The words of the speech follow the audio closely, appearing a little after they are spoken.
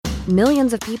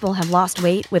Millions of people have lost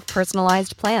weight with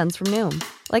personalized plans from Noom.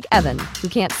 Like Evan, who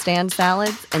can't stand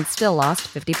salads and still lost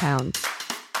 50 pounds.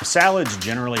 Salads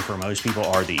generally for most people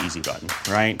are the easy button,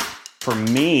 right? For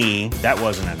me, that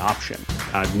wasn't an option.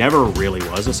 I never really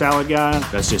was a salad guy.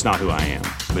 That's just not who I am.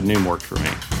 But Noom worked for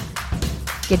me.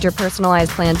 Get your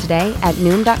personalized plan today at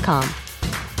Noom.com.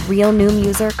 Real Noom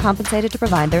user compensated to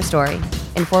provide their story.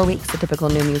 In 4 weeks, the typical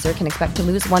Noom user can expect to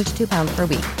lose 1 to 2 pounds per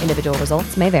week. Individual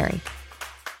results may vary.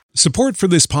 Support for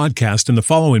this podcast and the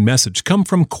following message come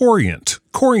from Corient.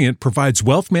 Corient provides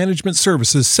wealth management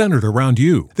services centered around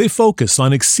you. They focus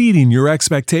on exceeding your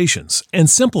expectations and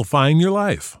simplifying your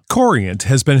life. Corient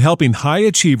has been helping high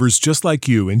achievers just like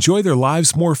you enjoy their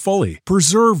lives more fully,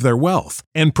 preserve their wealth,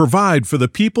 and provide for the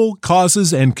people,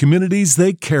 causes, and communities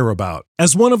they care about.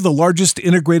 As one of the largest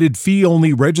integrated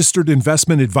fee-only registered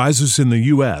investment advisors in the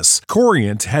U.S.,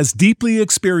 Corient has deeply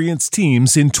experienced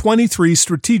teams in 23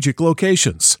 strategic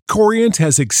locations. Corient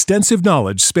has extensive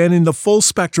knowledge spanning the full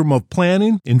spectrum of planning,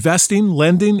 investing,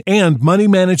 lending, and money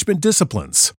management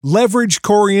disciplines. Leverage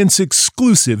Corient's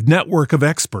exclusive network of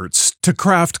experts to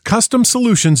craft custom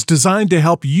solutions designed to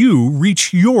help you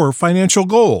reach your financial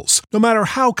goals, no matter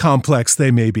how complex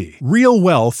they may be. Real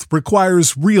wealth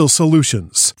requires real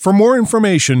solutions. For more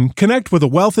information, connect with a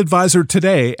wealth advisor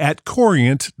today at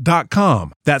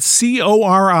Corient.com. That's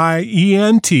Corient.com.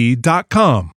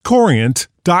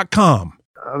 Corient.com.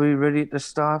 Are we ready to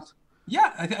start?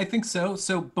 Yeah, I think so.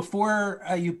 So before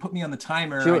you put me on the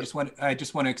timer, sure. I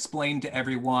just want to explain to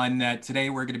everyone that today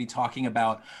we're going to be talking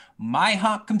about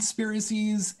MyHop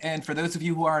conspiracies. And for those of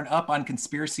you who aren't up on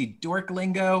conspiracy dork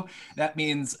lingo, that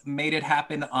means made it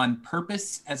happen on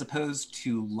purpose as opposed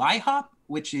to LIHOP,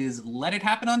 which is let it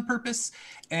happen on purpose.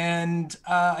 And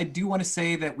I do want to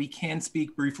say that we can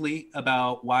speak briefly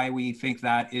about why we think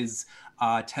that is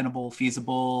tenable,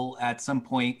 feasible at some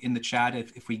point in the chat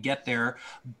if we get there.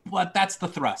 But that's the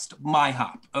thrust,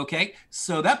 MyHop, okay?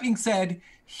 So that being said,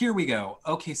 here we go.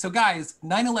 Okay, so guys,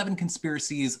 9/11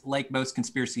 conspiracies, like most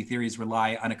conspiracy theories,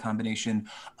 rely on a combination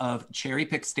of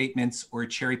cherry-picked statements or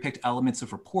cherry-picked elements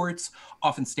of reports,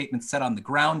 often statements set on the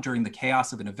ground during the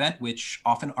chaos of an event, which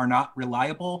often are not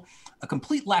reliable, a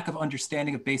complete lack of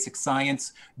understanding of basic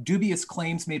science, dubious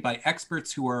claims made by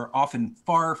experts who are often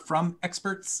far from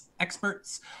experts,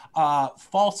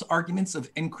 false arguments of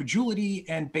incredulity,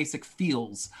 and basic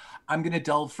feels. I'm going to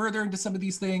delve further into some of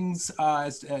these things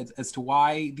as to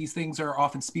why these things are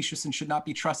often specious and should not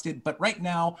be trusted. But right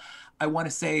now, I want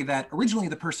to say that originally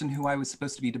the person who I was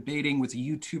supposed to be debating was a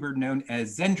YouTuber known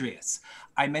as Zendrius.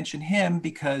 I mention him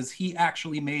because he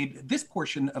actually made this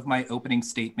portion of my opening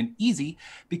statement easy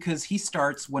because he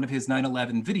starts one of his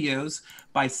 9/11 videos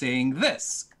by saying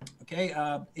this. Okay,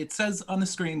 it says on the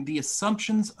screen, the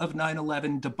assumptions of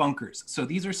 9/11 debunkers. So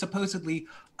these are supposedly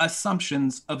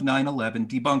assumptions of 9/11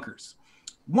 debunkers.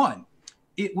 1,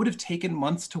 it would have taken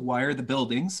months to wire the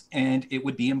buildings, and it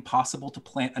would be impossible to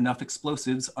plant enough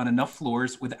explosives on enough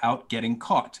floors without getting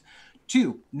caught.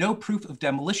 2, no proof of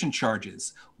demolition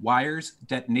charges, wires,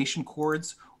 detonation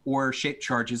cords, or shaped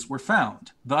charges were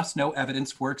found. Thus, no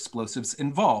evidence for explosives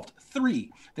involved.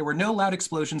 3, there were no loud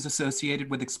explosions associated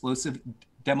with explosive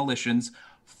demolitions.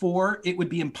 4, it would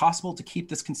be impossible to keep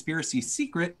this conspiracy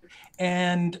secret.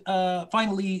 And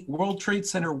finally, World Trade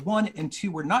Center 1 and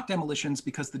 2 were not demolitions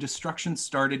because the destruction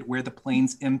started where the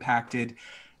planes impacted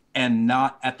and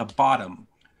not at the bottom.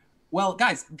 Well,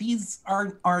 guys, these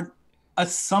aren't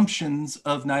assumptions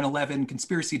of 9/11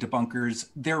 conspiracy debunkers.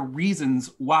 They're reasons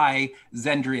why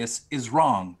Zendrius is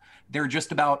wrong. They're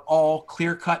just about all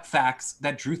clear-cut facts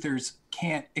that truthers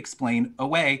can't explain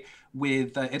away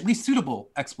with at least suitable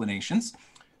explanations.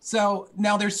 So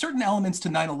now there's certain elements to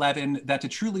 9/11 that to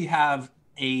truly have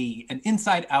an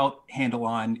inside-out handle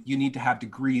on, you need to have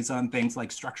degrees on things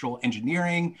like structural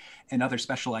engineering and other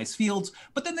specialized fields.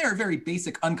 But then there are very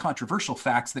basic, uncontroversial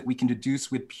facts that we can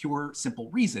deduce with pure, simple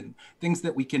reason, things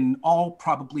that we can all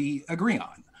probably agree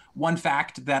on. One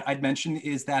fact that I'd mention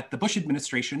is that the Bush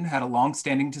administration had a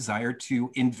long-standing desire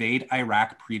to invade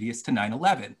Iraq previous to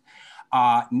 9/11.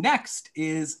 Next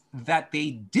is that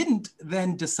they didn't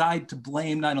then decide to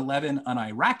blame 9/11 on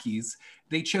Iraqis.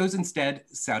 They chose instead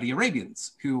Saudi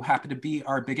Arabians, who happen to be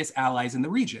our biggest allies in the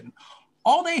region.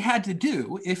 All they had to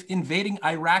do, if invading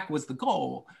Iraq was the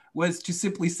goal, was to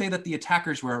simply say that the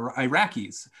attackers were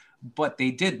Iraqis, but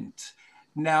they didn't.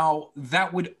 Now,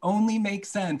 that would only make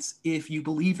sense if you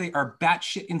believe they are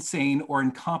batshit insane or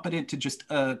incompetent to just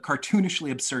a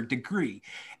cartoonishly absurd degree.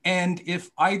 And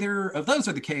if either of those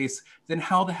are the case, then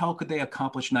how the hell could they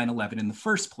accomplish 9/11 in the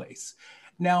first place?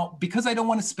 Now, because I don't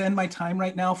want to spend my time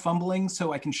right now fumbling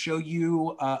so I can show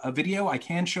you a video, I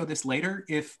can show this later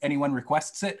if anyone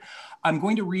requests it. I'm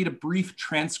going to read a brief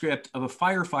transcript of a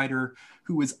firefighter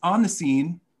who was on the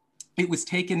scene. It was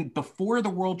taken before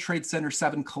the World Trade Center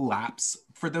 7 collapse.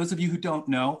 For those of you who don't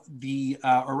know,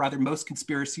 or rather most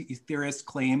conspiracy theorists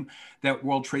claim that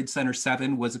World Trade Center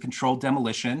 7 was a controlled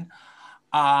demolition.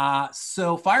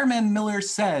 So Fireman Miller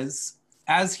says,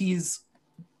 as he's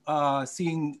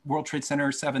seeing World Trade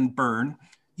Center 7 burn,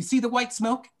 you see the white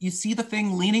smoke? You see the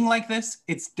thing leaning like this?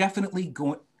 It's definitely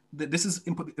going, this is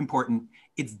important,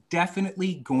 it's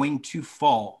definitely going to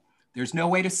fall. There's no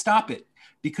way to stop it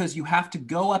because you have to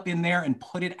go up in there and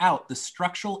put it out. The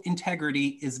structural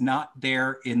integrity is not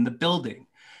there in the building.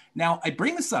 Now, I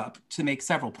bring this up to make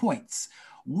several points.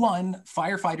 One,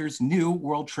 firefighters knew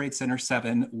World Trade Center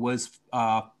 7 was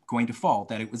going to fall,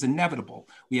 that it was inevitable.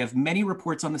 We have many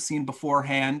reports on the scene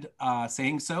beforehand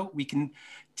saying so. We can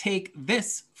take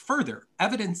this further.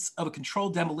 Evidence of a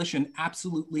controlled demolition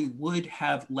absolutely would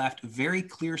have left very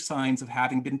clear signs of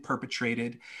having been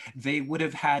perpetrated. They would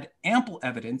have had ample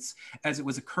evidence as it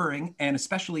was occurring, and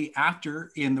especially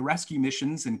after in the rescue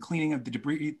missions and cleaning of the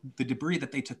debris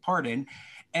that they took part in.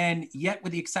 And yet,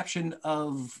 with the exception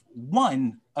of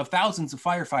one of thousands of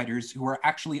firefighters who are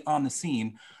actually on the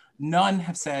scene, none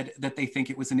have said that they think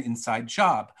it was an inside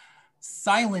job.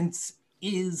 Silence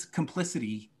is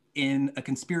complicity in a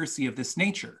conspiracy of this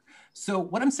nature. So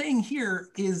what I'm saying here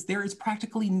is there is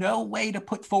practically no way to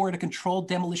put forward a controlled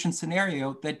demolition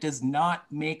scenario that does not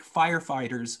make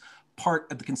firefighters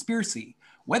part of the conspiracy.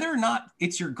 Whether or not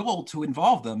it's your goal to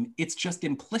involve them, it's just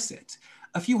implicit.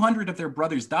 A few hundred of their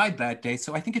brothers died that day,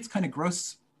 so I think it's kind of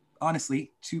gross,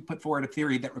 honestly, to put forward a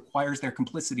theory that requires their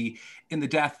complicity in the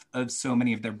death of so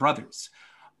many of their brothers.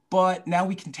 But now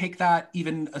we can take that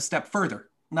even a step further.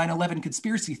 9/11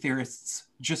 conspiracy theorists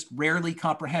just rarely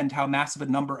comprehend how massive a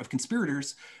number of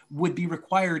conspirators would be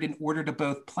required in order to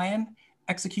both plan,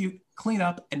 execute, clean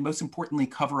up, and most importantly,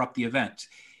 cover up the event.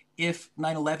 If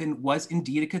 9/11 was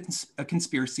indeed a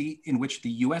conspiracy in which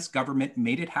the US government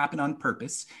made it happen on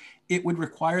purpose, it would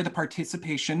require the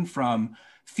participation from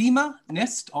FEMA,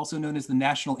 NIST, also known as the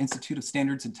National Institute of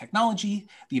Standards and Technology,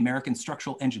 the American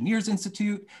Structural Engineers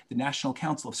Institute, the National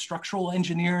Council of Structural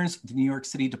Engineers, the New York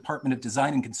City Department of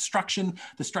Design and Construction,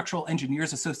 the Structural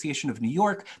Engineers Association of New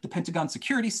York, the Pentagon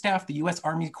Security Staff, the U.S.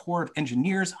 Army Corps of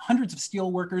Engineers, hundreds of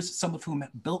steel workers, some of whom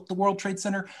built the World Trade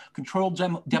Center, Controlled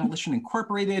Demolition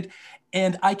Incorporated,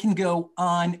 and I can go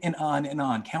on and on and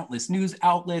on. Countless news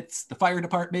outlets, the fire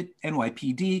department,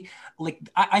 NYPD. Like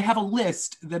I have a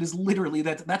list that is literally,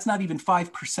 that's not even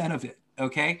 5% of it,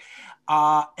 okay?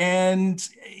 And,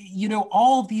 you know,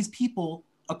 all of these people,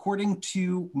 according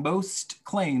to most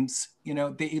claims, you know,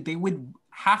 they would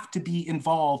have to be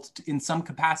involved in some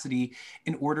capacity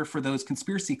in order for those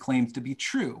conspiracy claims to be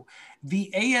true.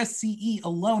 The ASCE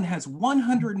alone has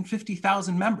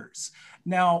 150,000 members.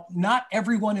 Now, not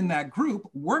everyone in that group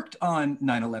worked on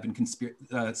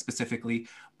 9/11 specifically,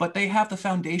 but they have the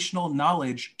foundational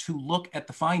knowledge to look at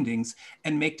the findings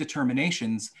and make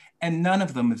determinations, and none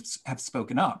of them have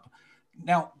spoken up.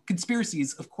 Now,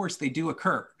 conspiracies, of course, they do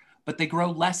occur, but they grow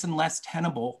less and less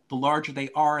tenable the larger they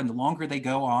are and the longer they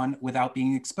go on without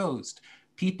being exposed.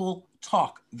 People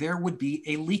talk. There would be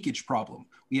a leakage problem.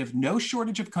 We have no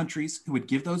shortage of countries who would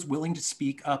give those willing to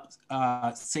speak up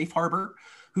safe harbor,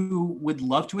 who would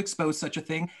love to expose such a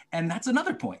thing. And that's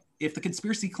another point. If the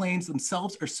conspiracy claims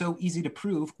themselves are so easy to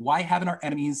prove, why haven't our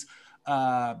enemies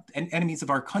and enemies of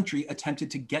our country attempted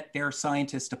to get their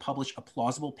scientists to publish a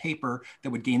plausible paper that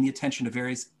would gain the attention of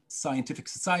various scientific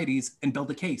societies and build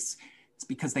a case? It's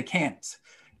because they can't.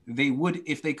 They would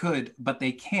if they could, but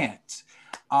they can't.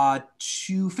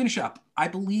 To finish up, I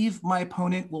believe my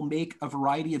opponent will make a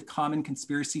variety of common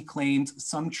conspiracy claims,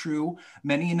 some true,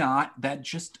 many not, that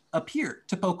just appear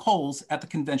to poke holes at the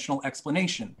conventional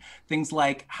explanation. Things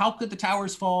like, how could the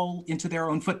towers fall into their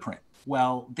own footprint?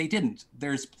 Well, they didn't.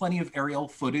 There's plenty of aerial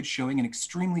footage showing an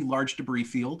extremely large debris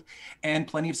field, and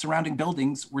plenty of surrounding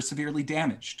buildings were severely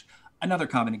damaged. Another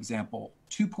common example,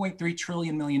 $2.3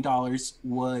 trillion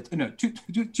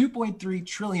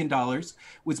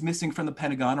was missing from the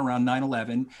Pentagon around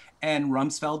 9/11, and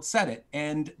Rumsfeld said it.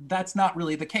 And that's not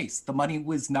really the case. The money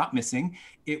was not missing.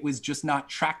 It was just not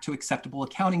tracked to acceptable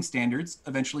accounting standards.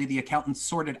 Eventually, the accountants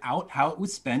sorted out how it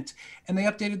was spent, and they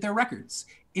updated their records.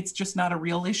 It's just not a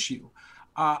real issue.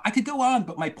 I could go on,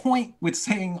 but my point with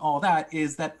saying all that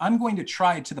is that I'm going to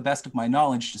try to the best of my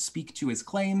knowledge to speak to his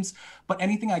claims, but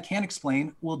anything I can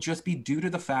explain will just be due to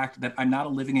the fact that I'm not a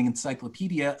living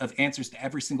encyclopedia of answers to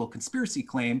every single conspiracy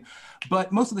claim.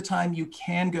 But most of the time you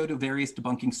can go to various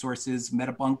debunking sources.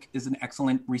 Metabunk is an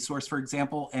excellent resource, for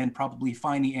example, and probably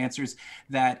find the answers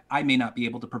that I may not be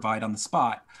able to provide on the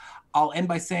spot. I'll end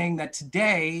by saying that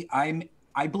today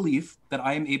I believe that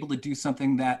I am able to do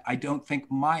something that I don't think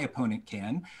my opponent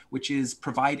can, which is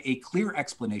provide a clear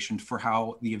explanation for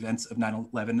how the events of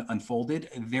 9/11 unfolded.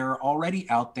 They're already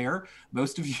out there.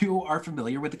 Most of you are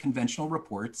familiar with the conventional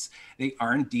reports. They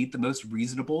are indeed the most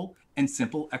reasonable and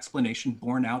simple explanation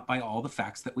borne out by all the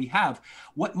facts that we have.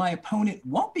 What my opponent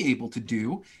won't be able to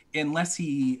do, unless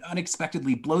he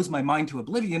unexpectedly blows my mind to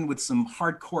oblivion with some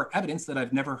hardcore evidence that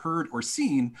I've never heard or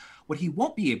seen, what he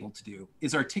won't be able to do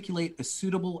is articulate a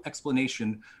suitable explanation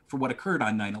for what occurred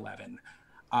on 9/11,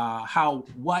 how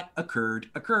what occurred.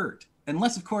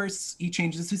 Unless, of course, he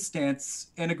changes his stance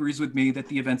and agrees with me that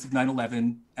the events of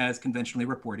 9/11, as conventionally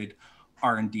reported,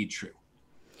 are indeed true.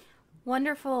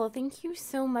 Wonderful. Thank you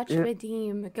so much,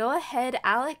 Vadim. Go ahead,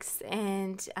 Alex,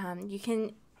 and you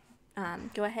can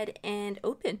go ahead and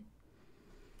open.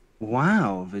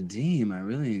 Wow, Vadim, I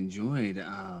really enjoyed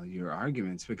your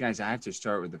arguments. But guys, I have to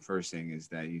start with the first thing is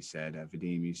that you said,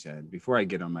 Vadim, you said, before I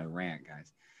get on my rant,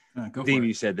 guys, Vadim,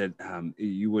 you said that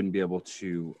you wouldn't be able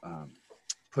to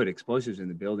put explosives in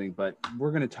the building, but we're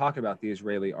going to talk about the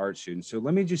Israeli art students. So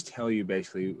let me just tell you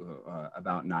basically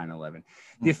about 9/11.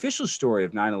 The official story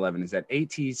of 9/11 is that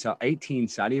 18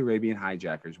 Saudi Arabian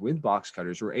hijackers with box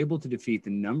cutters were able to defeat the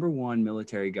 #1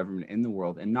 military government in the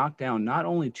world and knock down not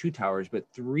only 2 towers, but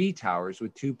 3 towers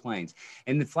with 2 planes.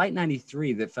 And the Flight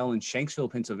 93 that fell in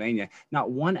Shanksville, Pennsylvania, not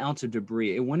 1 ounce of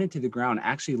debris. It went into the ground,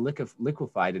 actually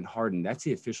liquefied and hardened. That's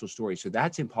the official story. So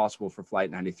that's impossible for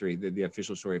Flight 93, the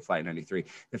official story of Flight 93.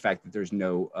 The fact that there's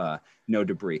no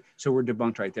debris. So we're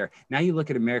debunked right there. Now you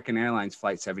look at American Airlines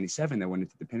Flight 77 that went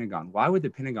into the Pentagon. Why would the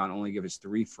Pentagon only give us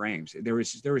 3 frames? There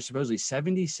was supposedly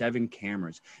 77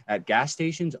 cameras at gas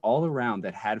stations all around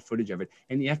that had footage of it,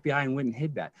 and the FBI went and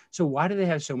hid that. So why do they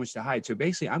have so much to hide? So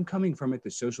basically, I'm coming from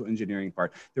the social engineering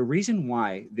part. The reason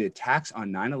why the attacks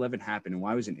on 9/11 happened and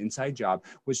why it was an inside job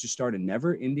was to start a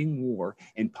never-ending war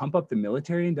and pump up the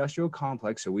military-industrial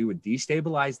complex so we would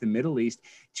destabilize the Middle East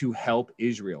to help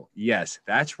Israel. Yes,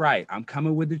 that's right. I'm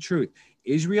coming with the truth.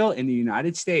 Israel and the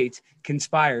United States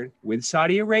conspired with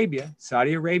Saudi Arabia.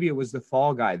 Saudi Arabia was the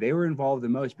fall guy. They were involved the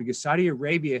most because Saudi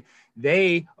Arabia,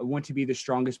 they want to be the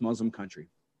strongest Muslim country.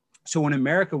 So when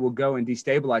America will go and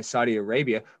destabilize Saudi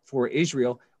Arabia for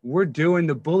Israel, we're doing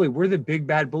the bully. We're the big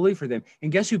bad bully for them.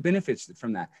 And guess who benefits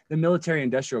from that? The military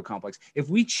industrial complex. If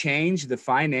we change the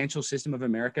financial system of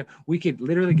America, we could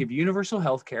literally give universal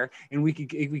health care and we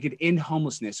could end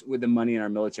homelessness with the money in our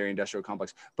military industrial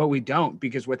complex. But we don't,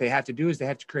 because what they have to do is they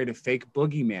have to create a fake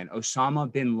boogeyman,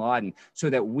 Osama bin Laden,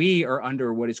 so that we are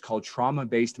under what is called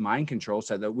trauma-based mind control,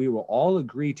 so that we will all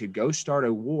agree to go start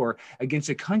a war against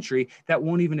a country that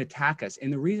won't even attack us.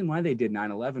 And the reason why they did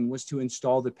 9/11 was to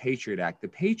install the Patriot Act. The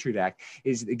Patriot Act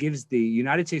it gives the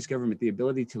United States government the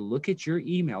ability to look at your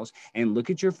emails and look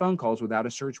at your phone calls without a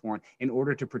search warrant in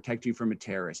order to protect you from a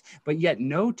terrorist. But yet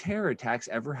no terror attacks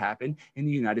ever happen in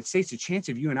the United States. The chance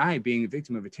of you and I being a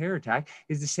victim of a terror attack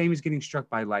is the same as getting struck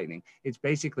by lightning. It's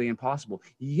basically impossible.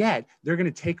 Yet they're going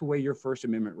to take away your First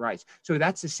Amendment rights. So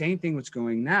that's the same thing what's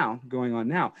going on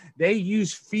now. They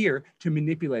use fear to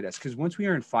manipulate us, because once we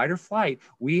are in fight or flight,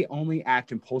 we only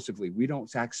act impulsively. We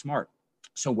don't act smart.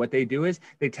 So what they do is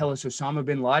they tell us Osama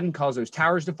bin Laden caused those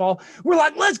towers to fall. We're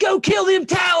like, let's go kill them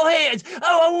towel heads.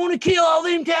 Oh, I want to kill all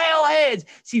them towel heads.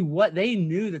 See, what they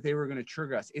knew that they were going to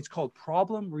trigger us. It's called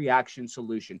problem, reaction,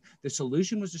 solution. The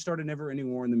solution was to start a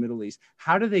never-ending war in the Middle East.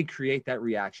 How do they create that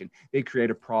reaction? They create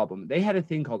a problem. They had a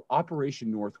thing called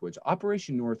Operation Northwoods.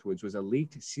 Operation Northwoods was a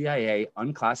leaked CIA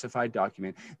unclassified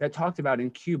document that talked about in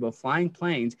Cuba flying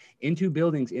planes into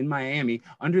buildings in Miami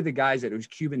under the guise that it was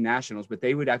Cuban nationals, but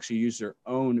they would actually use their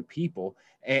own people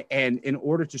and in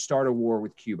order to start a war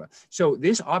with Cuba. So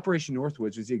this Operation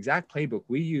Northwoods was the exact playbook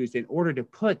we used in order to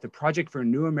put the Project for a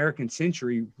New American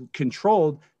Century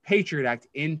controlled Patriot Act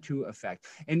into effect.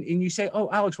 And you say,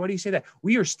 oh, Alex, why do you say that?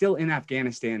 We are still in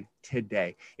Afghanistan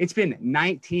today. It's been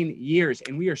 19 years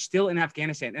and we are still in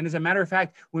Afghanistan. And as a matter of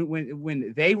fact,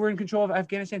 when they were in control of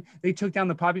Afghanistan, they took down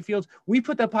the poppy fields. We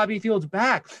put the poppy fields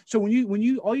back. So when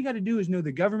you all you got to do is know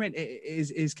the government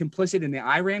is complicit in the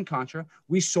Iran-Contra.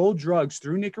 We sold drugs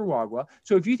through Nicaragua.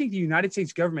 So if you think the United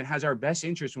States government has our best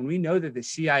interest, when we know that the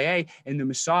CIA and the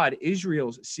Mossad,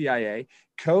 Israel's CIA,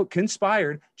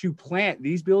 conspired to plant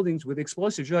these buildings with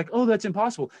explosives. You're like, oh, that's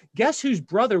impossible. Guess whose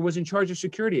brother was in charge of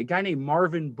security? A guy named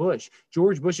Marvin Bush.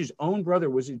 George Bush's own brother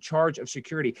was in charge of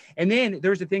security. And then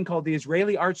there's a thing called the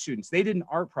Israeli art students. They did an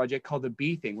art project called the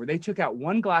Bee Thing, where they took out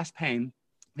one glass pane.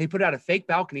 They put out a fake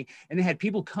balcony and they had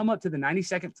people come up to the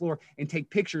 92nd floor and take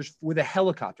pictures with a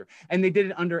helicopter. And they did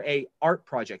it under a art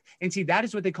project. And see, that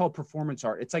is what they call performance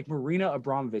art. It's like Marina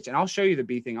Abramovich. And I'll show you the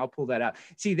Bee Thing. I'll pull that out.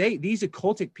 See, these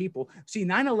occultic people, see,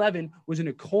 9/11 was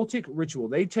an occultic ritual.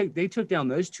 They took down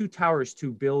those two towers to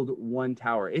build one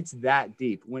tower. It's that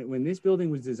deep. When this building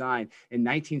was designed in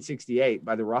 1968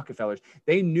 by the Rockefellers,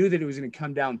 they knew that it was going to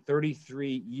come down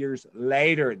 33 years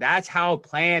later. That's how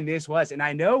planned this was. And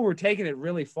I know we're taking it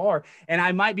really far and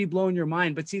I might be blowing your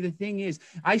mind, but see, the thing is,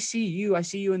 I see you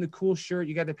in the cool shirt,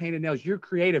 you got the painted nails, you're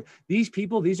creative. These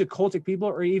people, these occultic people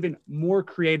are even more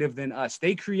creative than us.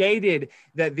 They created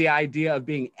the idea of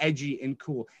being edgy and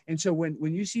cool. And so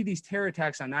when you see these terror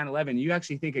attacks on 9/11, you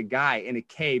actually think a guy in a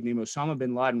cave named Osama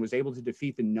bin Laden was able to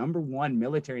defeat the #1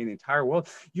 military in the entire world.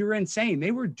 You're insane.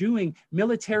 They were doing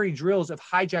military drills of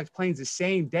hijacked planes the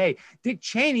same day. Dick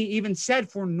Cheney even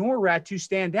said for NORAD to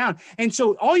stand down. And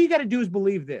so all you got to do is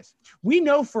believe this. We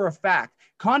know for a fact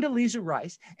Condoleezza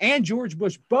Rice and George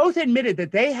Bush both admitted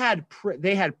that they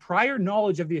had prior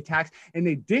knowledge of the attacks and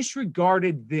they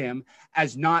disregarded them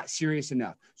as not serious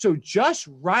enough. So just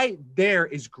right there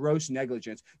is gross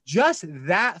negligence. Just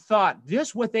that thought,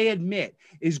 just what they admit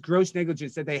is gross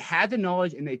negligence, that they had the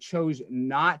knowledge and they chose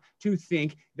not to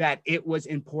think that it was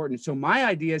important. So my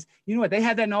idea is, you know what, they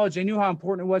had that knowledge, they knew how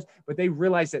important it was, but they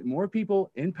realized that more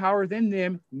people in power than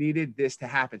them needed this to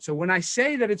happen. So when I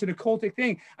say that it's an occultic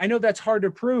thing, I know that's hard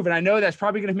to prove, and I know that's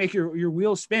probably going to make your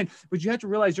wheels spin, but you have to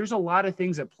realize there's a lot of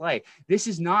things at play. This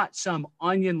is not some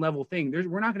onion level thing.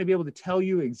 We're not going to be able to tell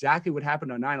you exactly what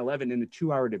happened on 9/11 in a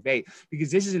 2-hour debate, because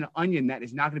this is an onion that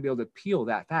is not going to be able to peel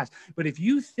that fast. But if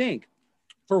you think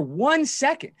for 1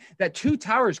 second that two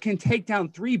towers can take down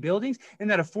 3 buildings, and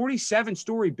that a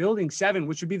 47-story building 7,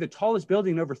 which would be the tallest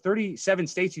building in over 37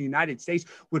 states in the United States,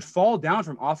 would fall down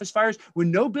from office fires,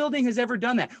 when no building has ever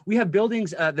done that. We have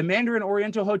buildings, the Mandarin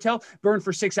Oriental Hotel burned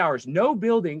for 6 hours. No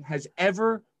building has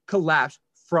ever collapsed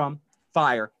from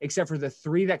fire, except for the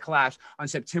 3 that collapsed on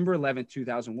September 11th,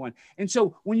 2001. And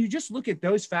so when you just look at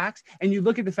those facts and you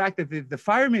look at the fact that the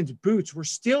firemen's boots were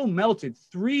still melted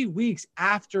 3 weeks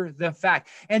after the fact,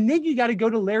 and then you got to go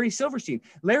to Larry Silverstein.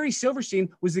 Larry Silverstein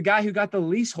was the guy who got the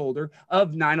leaseholder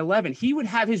of 9/11. He would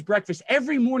have his breakfast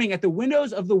every morning at the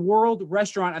windows of the World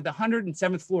Restaurant at the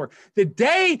 107th floor. The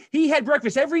day he had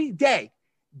breakfast every day,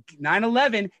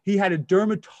 9/11, he had a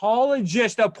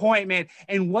dermatologist appointment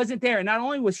and wasn't there. And not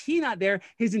only was he not there,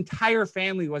 his entire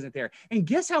family wasn't there. And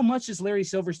guess how much this Larry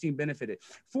Silverstein benefited?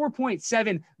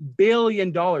 $4.7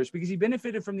 billion, because he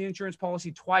benefited from the insurance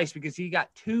policy twice, because he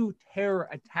got 2 terror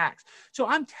attacks. So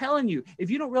I'm telling you, if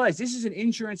you don't realize, this is an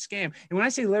insurance scam. And when I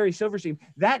say Larry Silverstein,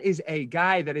 that is a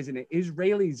guy that is an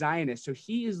Israeli Zionist. So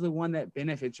he is the one that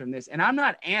benefits from this. And I'm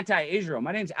not anti-Israel.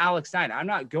 My name's Alex Stein.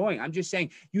 I'm just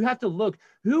saying you have to look.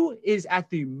 Who is at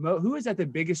the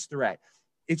biggest threat?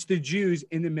 It's the Jews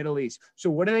in the Middle East. So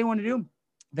what do they want to do?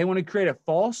 They want to create a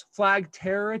false flag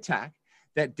terror attack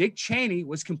that Dick Cheney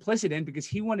was complicit in, because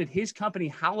he wanted his company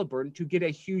Halliburton to get a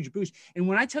huge boost. And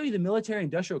when I tell you the military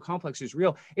industrial complex is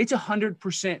real, it's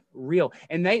 100% real.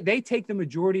 And they take the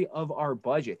majority of our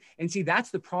budget. And see,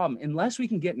 that's the problem. Unless we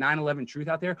can get 9/11 truth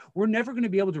out there, we're never going to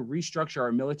be able to restructure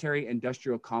our military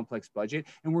industrial complex budget.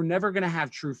 And we're never going to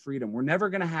have true freedom. We're never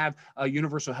going to have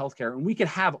universal health care. And we could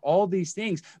have all these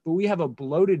things, but we have a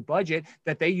bloated budget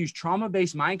that they use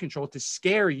trauma-based mind control to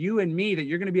scare you and me that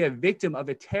you're going to be a victim of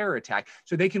a terror attack,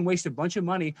 so they can waste a bunch of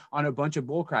money on a bunch of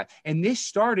bullcrap. And this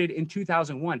started in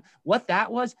 2001. What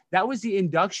that was the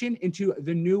induction into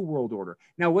the new world order.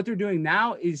 Now, what they're doing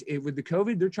now is, with the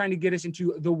COVID, they're trying to get us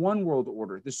into the one world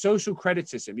order, the social credit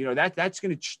system. You know, that's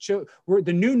going to show we're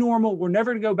the new normal. We're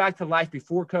never going to go back to life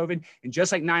before COVID. And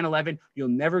just like 9/11, you'll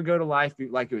never go to life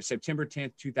like it was September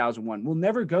 10th, 2001. We'll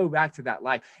never go back to that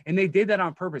life. And they did that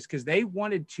on purpose, because they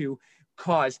wanted to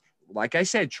cause like I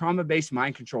said, trauma-based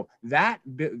mind control.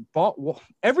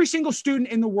 Every single student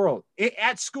in the world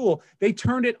at school, they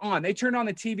turned it on. They turned on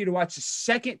the TV to watch the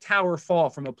second tower fall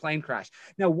from a plane crash.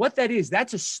 Now, what that is,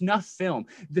 that's a snuff film.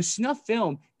 The snuff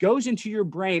film goes into your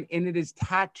brain and it is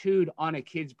tattooed on a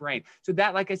kid's brain. So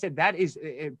that, like I said, that is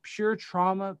a pure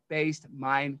trauma-based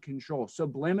mind control,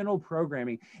 subliminal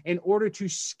programming in order to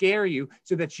scare you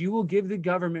so that you will give the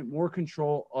government more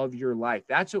control of your life.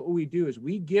 That's what we do, is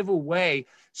we give away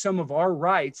some of our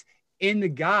rights in the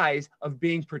guise of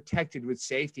being protected with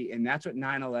safety. And that's what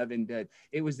 9/11 did.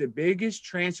 It was the biggest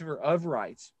transfer of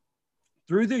rights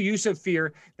through the use of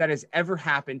fear that has ever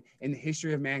happened in the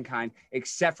history of mankind,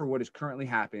 except for what is currently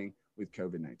happening with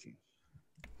COVID-19.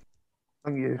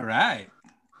 Thank you. All right.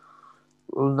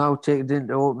 We'll now take it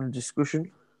into open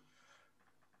discussion.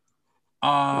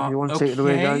 If you want to take it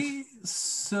away, guys.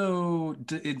 So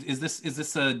is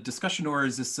this a discussion, or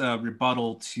is this a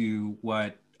rebuttal to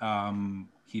what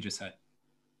he just said?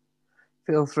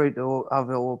 Feel free to have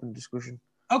an open discussion.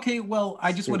 Okay, well,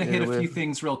 I just want to hit a few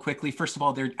things real quickly. First of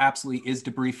all, there absolutely is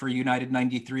debris for United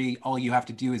 93. All you have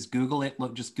to do is Google it.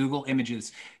 Look, just Google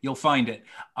images. You'll find it.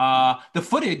 The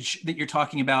footage that you're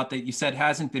talking about that you said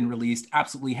hasn't been released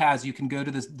absolutely has. You can go to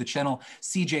the channel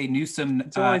CJ Newsom 88.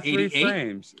 It's only 3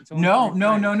 frames. No.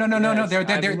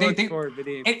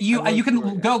 You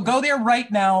can go there right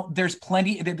now. There's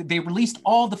plenty. They released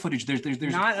all the footage. There's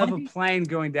not plenty. of a plane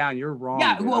going down. You're wrong.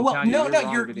 Yeah,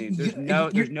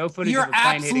 there's no footage of a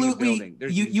plane. Absolutely,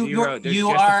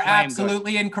 you are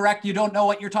absolutely incorrect. You don't know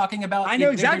what you're talking about. I know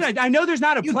exactly. I know there's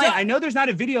not a plane. I know there's not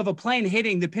a video of a plane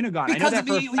hitting the Pentagon. Because I know that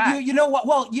for a fact. You know what?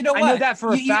 Well, you know what? I know that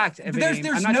for a fact. There's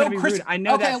I'm not no rude. I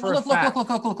know that for a fact.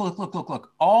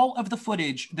 Look. All of the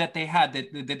footage that they had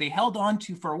that they held on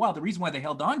to for a while. The reason why they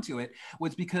held on to it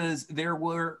was because there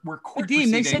were court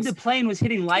proceedings. They said the plane was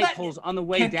hitting light poles on the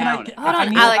way down. Hold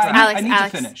on, I need to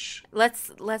finish. Let's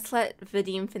let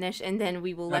Vadim finish, and then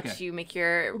we will let you make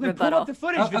your rebuttal. Pull up the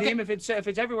footage, Vadim. If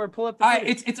it's everywhere, pull up the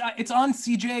footage. It's on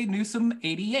CJ Newsom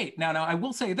 88. Now I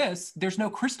will say this: there's no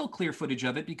crystal clear footage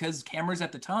of it because cameras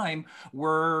at the time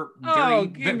were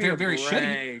very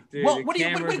shitty. Dude, well, what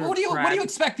do you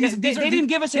expect? They didn't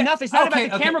give us enough. It's not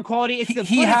about the camera quality. It's the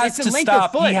he has to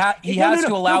stop. He has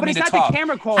to allow me to talk. It's not the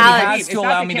camera quality. He has to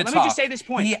allow me to talk. Let me just say this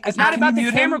point. It's not about the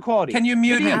camera quality. Can you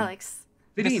mute him, Alex?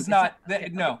 This is not.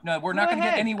 No, we're not going to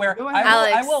get anywhere.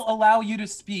 I will allow you to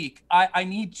speak. I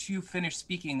need to finish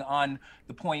speaking on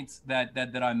the points that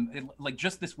I'm like,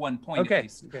 just this one point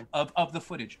of the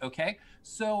footage. Okay,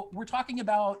 so we're talking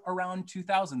about around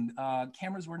 2000.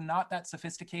 Cameras were not that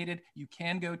sophisticated. You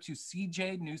can go to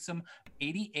CJ Newsom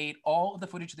 88. All of the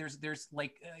footage. There's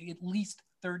like at least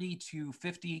 30 to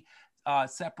 50.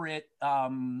 Separate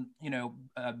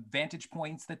vantage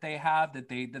points that they have that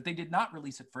they did not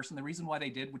release at first. And the reason why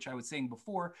they did, which I was saying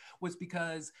before, was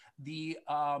because the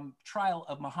trial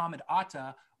of Muhammad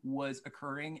Atta was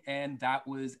occurring, and that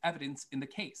was evidence in the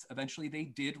case. Eventually they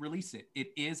did release it.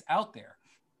 It is out there.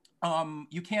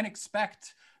 You can't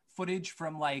expect footage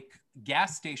from like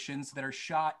gas stations that are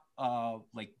shot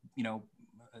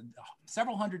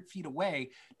several hundred feet away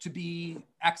to be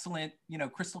excellent,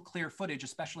 crystal clear footage,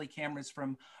 especially cameras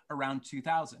from around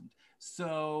 2000.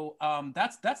 So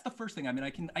that's the first thing. I mean,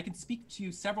 I can speak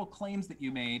to several claims that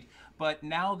you made, but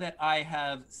now that I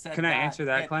have said, can I answer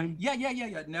that claim? Yeah.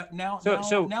 Now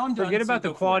I'm done. Forget about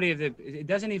the quality of it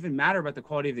doesn't even matter about the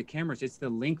quality of the cameras. It's the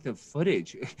length of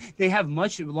footage. They have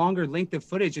much longer length of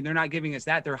footage, and they're not giving us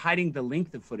that. They're hiding the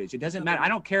length of footage. It doesn't matter. I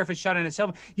don't care if it's shot on a cell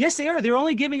phone. Yes, they are. They're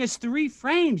only giving us 3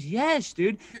 frames. Yes,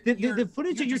 dude. The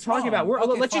footage that you're talking about.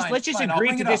 Let's just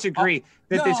agree to disagree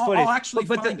that this footage. I'll actually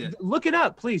find it. Look it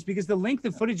up, please, because the length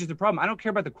of footage is the problem. I don't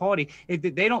care about the quality. If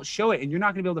they don't show it, and you're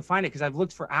not going to be able to find it because I've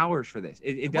looked for hours for this.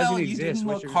 It doesn't exist. You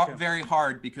didn't look very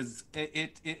hard because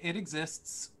it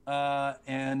exists,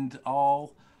 and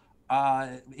all.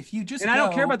 If you just I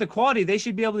don't care about the quality. They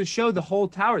should be able to show the whole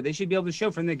tower. They should be able to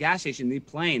show from the gas station the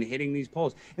plane hitting these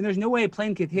poles. And there's no way a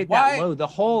plane could hit that low. The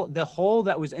hole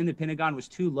that was in the Pentagon was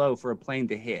too low for a plane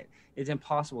to hit. It's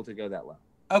impossible to go that low.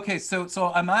 Okay, so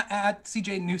I'm at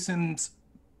CJ Newsom's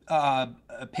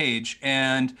page,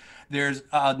 and there's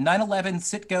 9/11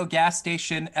 Citgo gas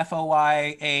station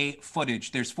FOIA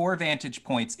footage. There's 4 vantage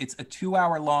points. It's a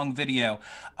 2-hour-long video.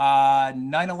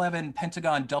 9/11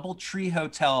 Pentagon DoubleTree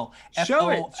Hotel. Show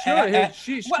it.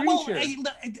 Screen share.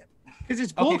 Because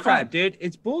it's bullcrap, dude.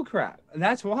 It's bullcrap.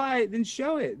 That's why. Then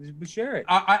show it. Share it.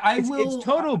 I will. It's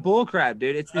total bullcrap,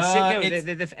 dude. It's the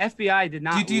the FBI did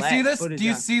not. Do you see this? Do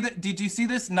you see that? Did you see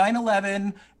this?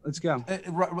 9/11. Let's go.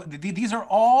 These are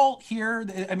all here.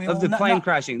 I mean, of the plane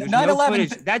crashing. There's no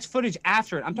footage. That's footage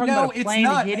after it. I'm talking about a plane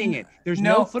hitting it. There's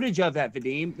no footage of that,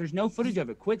 Vadim. There's no footage of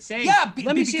it. Quit saying. Yeah.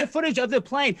 Let me see the footage of the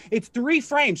plane. It's 3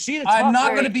 frames. See the top. I'm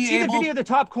not going to be see able. the video of the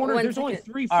top corner. There's only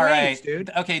 3 frames, right.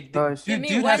 dude. Okay. You're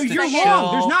wrong.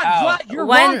 There's not. You're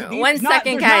wrong. One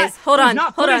second, guys. Hold on. There's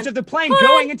not footage of the plane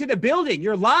going into the building.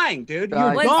 You're lying, dude.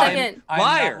 You're one second. I'm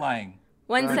liar. not lying.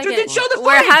 One second. Then show the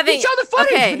footage. Show the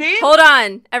footage, okay, Vadim. hold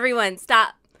on, everyone.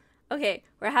 Stop. Okay,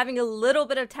 we're having a little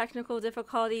bit of technical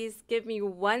difficulties. Give me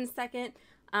 1 second.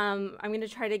 I'm going to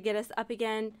try to get us up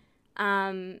again.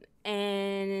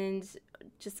 And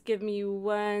just give me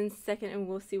 1 second and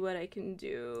we'll see what I can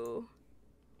do.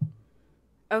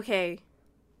 Okay.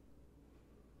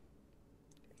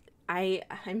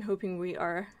 I'm hoping we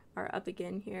are up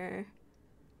again here.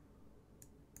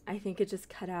 I think it just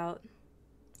cut out.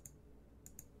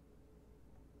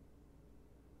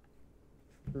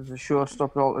 There's a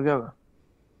showstopper altogether.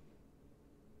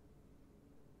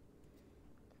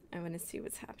 I want to see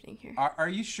what's happening here. Are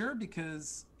you sure?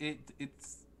 Because it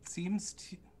seems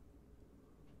to.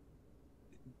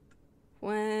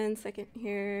 1 second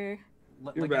here.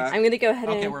 You're back. I'm gonna go ahead.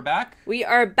 Okay, we're back. We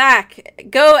are back.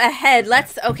 Go ahead.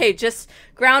 Just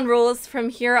ground rules from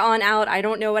here on out. I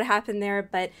don't know what happened there,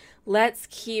 but let's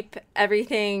keep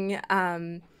everything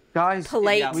guys,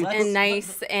 polite and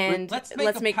nice, and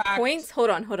let's make points.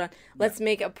 Hold on. Let's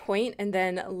make a point and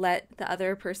then let the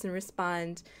other person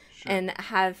respond. Sure. And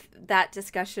have that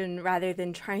discussion rather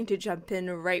than trying to jump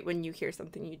in right when you hear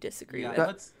something you disagree with.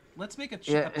 Let's make a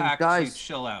pact to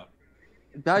chill out.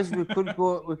 Guys, we could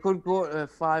go to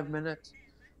 5-minute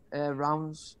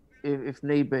rounds if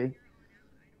need be.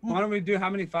 Why don't we do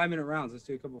how many 5-minute rounds? Let's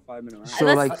do a couple 5-minute rounds.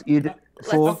 So you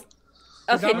 4.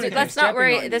 Okay, let's not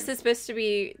worry. This is supposed to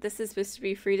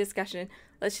be free discussion.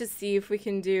 Let's just see if we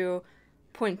can do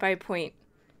point by point.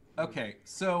 Okay,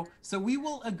 so we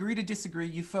will agree to disagree.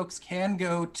 You folks can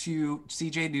go to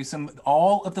CJ Newsom.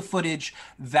 All of the footage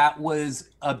that was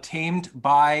obtained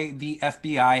by the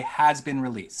FBI has been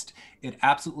released. It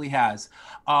absolutely has.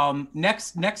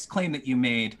 Next claim that you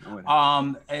made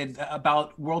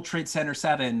about World Trade Center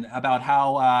 7, about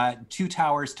how 2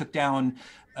 towers took down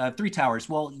 3 towers.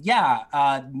 Well,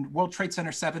 yeah, World Trade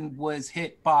Center 7 was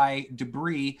hit by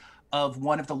debris of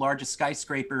one of the largest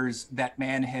skyscrapers that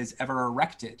man has ever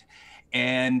erected,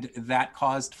 and that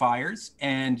caused fires.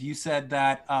 And you said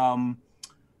that.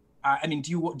 I mean, do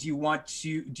you want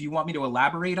me to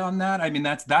elaborate on that? I mean,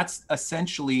 that's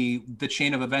essentially the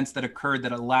chain of events that occurred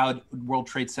that allowed World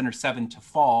Trade Center 7 to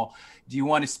fall. Do you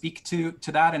want to speak to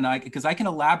that? And because I can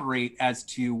elaborate as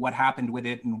to what happened with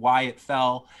it and why it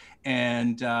fell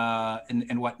and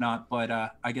whatnot.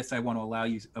 But I guess I want to allow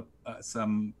you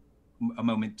a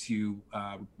moment to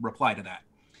reply to that.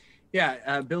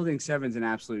 Yeah, Building 7's an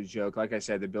absolute joke. Like I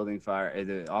said,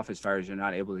 the office fires are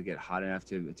not able to get hot enough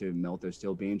to melt those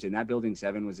steel beams. And that Building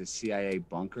 7 was a CIA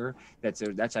bunker. That's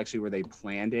actually where they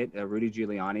planned it. Rudy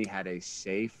Giuliani had a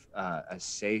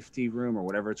safety room or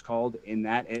whatever it's called in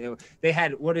that. They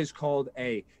had what is called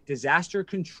a disaster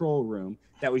control room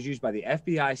that was used by the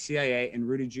FBI, CIA, and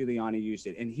Rudy Giuliani used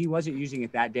it. And he wasn't using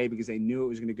it that day because they knew it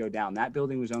was going to go down. That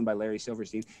building was owned by Larry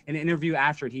Silverstein. In an interview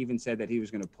after it, he even said that he was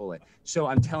going to pull it. So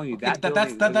I'm telling you, that's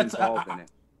involved in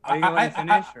it. Are you going to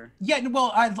finish? Yeah,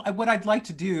 well, what I'd like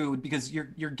to do, because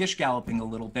you're gish galloping a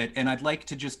little bit, and I'd like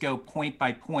to just go point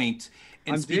by point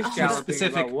and speak to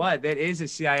specific. About what? That is a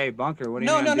CIA bunker. What?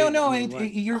 No.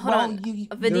 You're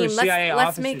Vadim, CIA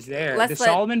let's offices there. Let's the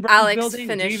let Solomon Brothers Alex building.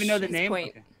 finish. Do you even know the his name? Point.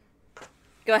 Okay.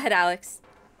 Go ahead, Alex.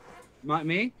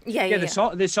 Me? Yeah.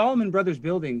 The Solomon Brothers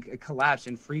building collapsed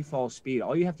in free fall speed.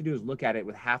 All you have to do is look at it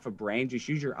with half a brain. Just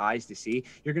use your eyes to see.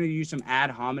 You're going to use some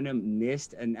ad hominem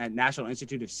NIST and National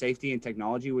Institute of Safety and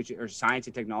Technology, or Science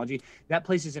and Technology. That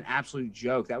place is an absolute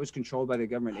joke. That was controlled by the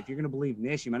government. If you're going to believe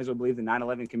NIST, you might as well believe the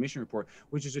 9/11 Commission report,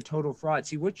 which is a total fraud.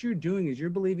 See, what you're doing is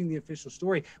you're believing the official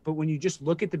story, but when you just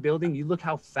look at the building, you look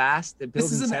how fast the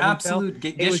building. This is an absolute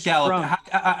gish gallop.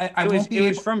 It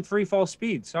was from free fall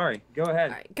speed. Sorry. Go ahead.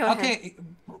 All right, go ahead. Okay.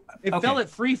 It fell at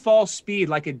free fall speed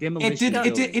like a demolition. You're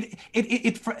talking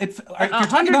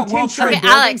 110 about World Trade. Okay,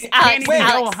 Alex,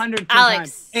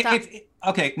 Alex, stop.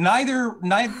 Okay, neither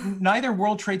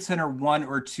World Trade Center 1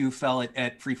 or 2 fell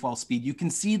at free fall speed. You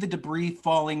can see the debris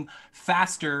falling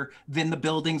faster than the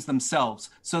buildings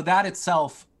themselves. So that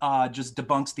itself just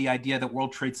debunks the idea that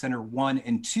World Trade Center 1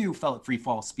 and 2 fell at free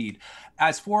fall speed.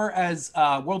 As far as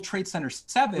World Trade Center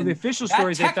 7, well, the official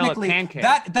story is they fell at pancake.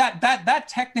 That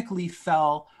technically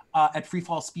fell at free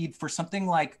fall speed for something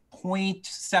like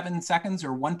 0.7 seconds or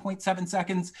 1.7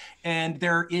 seconds. And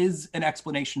there is an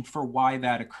explanation for why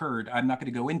that occurred. I'm not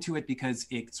going to go into it because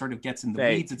it sort of gets in the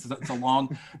weeds. It's a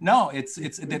long, no,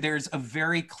 there's a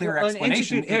very clear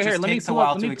explanation. It just takes a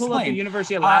while to explain. Let me pull up the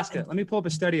University of Alaska. Let me pull up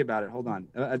a study about it. Hold on.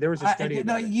 There was a study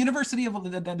about it. University of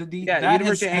University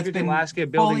of Anchorage, Alaska,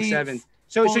 Building 7.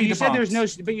 So you said there's no,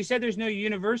 but you said there's no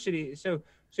university.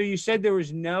 So you said there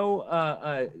was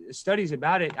no studies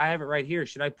about it. I have it right here.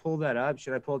 Should I pull that up?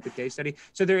 Should I pull up the case study?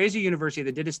 So there is a university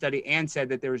that did a study and said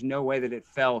that there was no way that it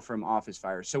fell from office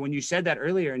fires. So when you said that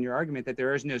earlier in your argument that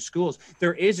there is no schools,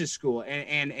 there is a school,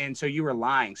 and so you were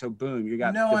lying. So boom, you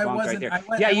got debunked right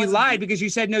there. You lied because you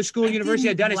said no school, university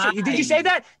had done it. So, did you say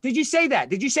that? Did you say that?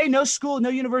 Did you say no school, no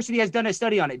university has done a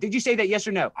study on it? Did you say that? Yes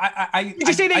or no? Did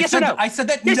you say that? Yes or no? I said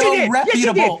that. Yes, no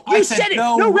reputable. You said it.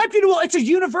 No reputable. It's a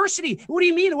university. What do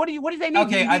you mean? What do they mean?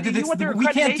 Okay,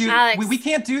 we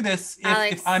can't do this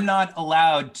if I'm not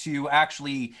allowed to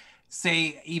actually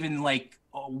say even like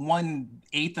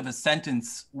 1/8 of a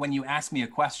sentence when you ask me a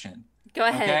question. Go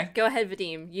ahead. Okay? Go ahead,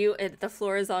 Vadim. The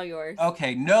floor is all yours.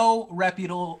 Okay. No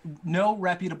reputable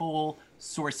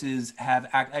sources have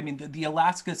the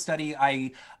Alaska study,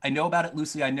 I know about it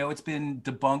loosely. I know it's been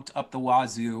debunked up the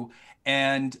wazoo.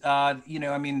 And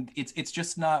it's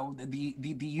just not the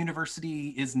university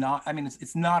is not.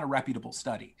 It's not a reputable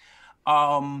study.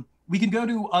 We can go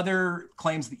to other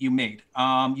claims that you made.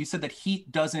 You said that heat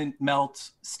doesn't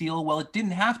melt steel. Well, it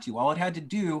didn't have to. All it had to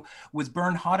do was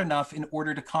burn hot enough in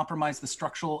order to compromise the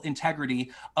structural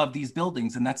integrity of these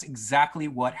buildings, and that's exactly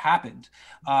what happened.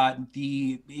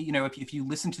 If you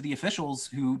listen to the officials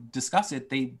who discuss it,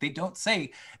 they don't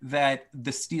say that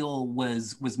the steel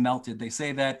was melted. They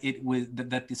say that it was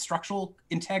that the structural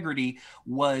integrity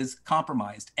was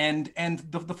compromised, and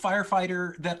the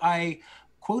firefighter that I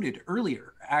quoted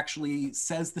earlier actually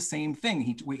says the same thing.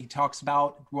 He talks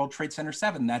about World Trade Center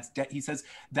 7. He says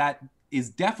that is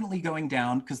definitely going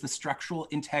down because the structural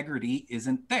integrity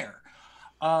isn't there.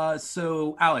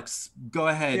 So Alex, go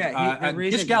ahead.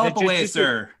 Just gallop away,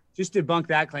 sir. Just to debunk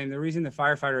that claim, the reason the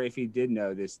firefighter, if he did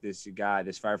know this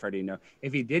firefighter,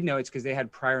 if he did know, it's because they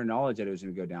had prior knowledge that it was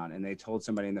going to go down, and they told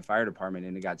somebody in the fire department,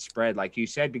 and it got spread, like you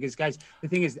said. Because guys, the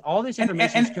thing is, all this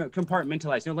information is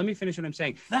compartmentalized. No, let me finish what I'm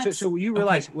saying. So you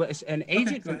realize an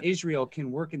agent from Israel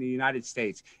can work in the United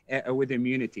States with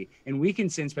immunity, and we can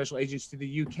send special agents to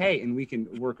the UK, and we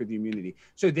can work with the immunity.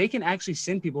 So they can actually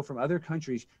send people from other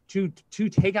countries to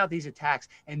take out these attacks,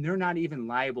 and they're not even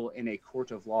liable in a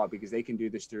court of law because they can do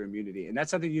this through immunity. And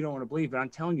that's something you don't want to believe, but I'm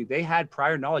telling you, they had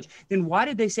prior knowledge. Then why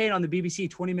did they say it on the BBC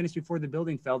 20 minutes before the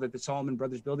building fell that the Salomon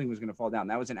Brothers building was going to fall down?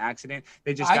 That was an accident.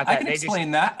 They just got that. I can explain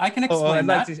that.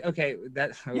 Okay.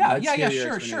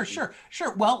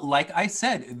 Sure. Well, like I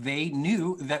said, they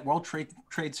knew that World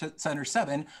Trade Center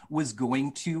 7 was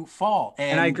going to fall.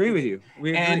 And I agree with you.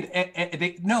 We agree.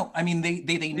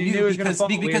 They knew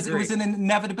because it was an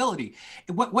inevitability.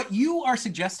 What you are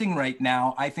suggesting right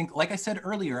now, I think, like I said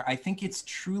earlier, I think it's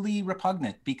truly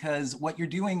repugnant, because what you're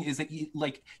doing is that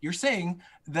you're saying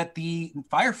that the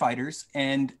firefighters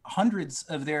and hundreds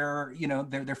of their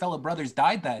fellow brothers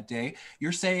died that day.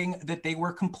 You're saying that they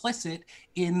were complicit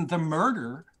in the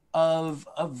murder of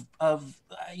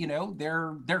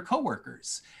their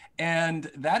coworkers. And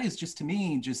that is just, to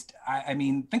me,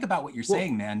 think about what you're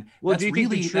saying, man. Well, do you think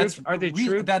the troops are the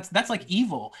true? That's like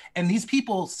evil. And these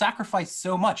people sacrificed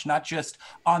so much, not just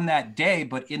on that day,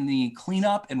 but in the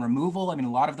cleanup and removal. A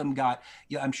lot of them got,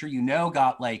 I'm sure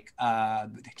got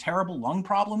terrible lung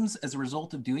problems as a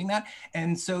result of doing that.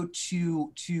 And so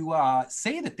to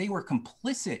say that they were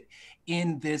complicit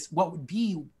in this, what would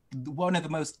be one of the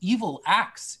most evil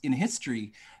acts in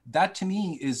history, that to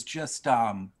me is just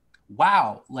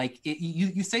wow.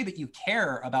 You say that you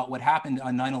care about what happened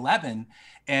on 9/11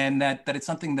 and that it's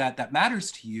something that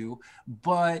matters to you,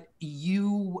 but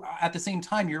you, at the same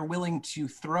time, you're willing to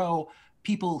throw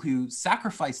people who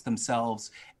sacrificed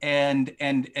themselves and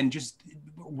just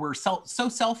were so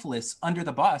selfless under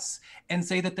the bus and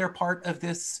say that they're part of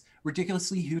this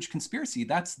ridiculously huge conspiracy.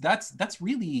 That's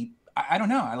really, I don't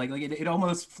know. It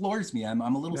almost floors me. I'm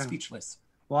a little speechless.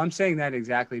 Well, I'm saying that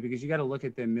exactly because you got to look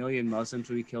at the million Muslims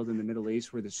we killed in the Middle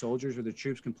East. Were the soldiers, were the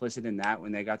troops complicit in that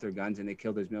when they got their guns and they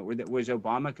killed those was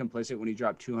Obama complicit when he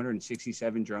dropped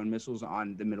 267 drone missiles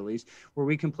on the Middle East? Were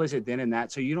we complicit then in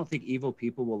that? So you don't think evil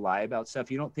people will lie about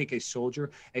stuff? You don't think a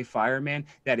soldier, a fireman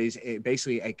that is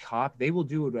basically a cop, they will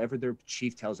do whatever their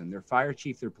chief tells them, their fire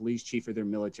chief, their police chief, or their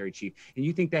military chief. And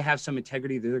you think they have some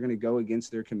integrity that they're going to go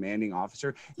against their commanding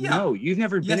officer? Yeah. No, you've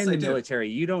never been in the military.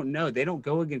 You don't know. They don't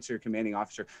go against their commanding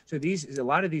officer. So a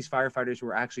lot of these firefighters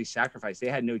were actually sacrificed. They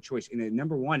had no choice. And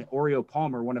number one, Oreo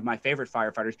Palmer, one of my favorite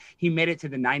firefighters, he made it to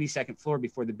the 92nd floor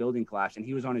before the building collapsed, and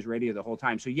he was on his radio the whole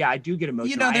time. So yeah, I do get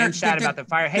emotional. I am sad about the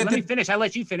fire. Hey, let me finish. I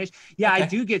let you finish. Yeah, okay. I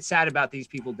do get sad about these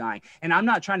people dying. And I'm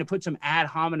not trying to put some ad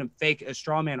hominem fake a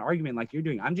straw man argument like you're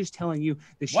doing. I'm just telling you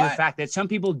the sheer fact that some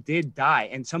people did die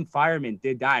and some firemen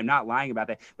did die. I'm not lying about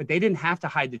that, but they didn't have to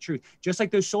hide the truth. Just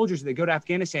like those soldiers that go to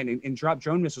Afghanistan and drop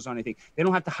drone missiles on anything, they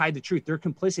don't have to hide the truth. They're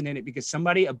complicit in it because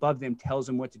somebody above them tells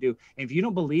them what to do. And if you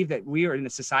don't believe that we are in a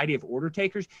society of order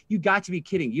takers, you got to be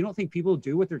kidding. You don't think people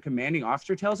do what their commanding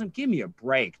officer tells them? Give me a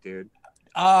break, dude.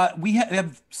 We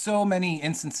have so many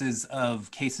instances of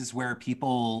cases where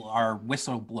people are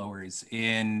whistleblowers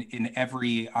in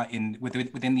every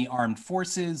within the armed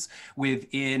forces,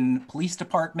 within police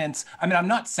departments. I mean, I'm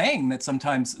not saying that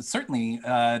sometimes, certainly,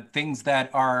 things that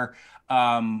are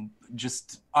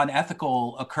just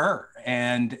unethical occur,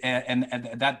 and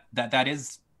that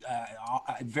is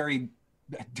very.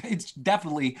 It's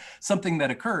definitely something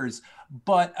that occurs,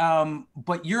 but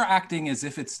you're acting as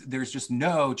if there's just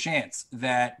no chance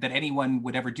that anyone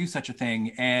would ever do such a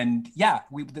thing. And yeah,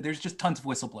 there's just tons of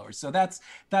whistleblowers. So that's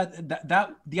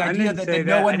the idea that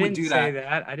no one would do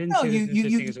that. I didn't say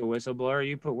you as a whistleblower.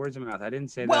 You put words in my mouth. I didn't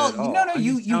say that at all. No,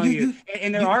 you.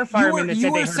 And there are firemen that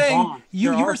said they heard bombs.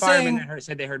 There are firemen that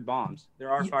said they heard bombs. There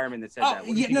are firemen that said that.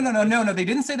 No. They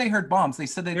didn't say they heard bombs. They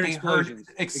said that they heard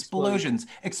explosions.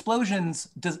 Explosions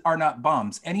are not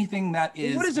bombs. Anything that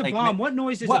is. What is a bomb? What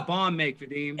noise does a bomb make,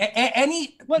 Vadim?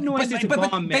 What noise does a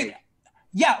bomb make?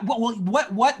 Yeah. Well,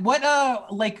 what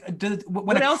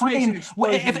else makes an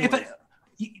explosion?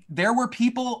 There were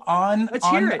people on the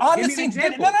scene. No.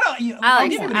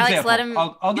 Alex, let him.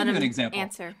 I'll give you an example.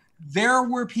 Answer. There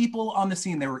were people on the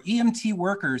scene. There were EMT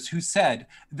workers who said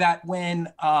that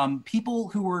when people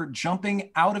who were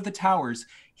jumping out of the towers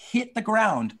hit the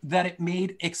ground, that it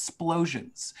made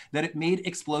explosions, that it made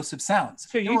explosive sounds.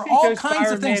 So there were all kinds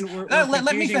of things.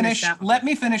 Let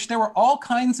me finish. There were all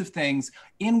kinds of things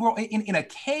in a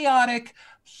chaotic,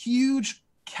 huge,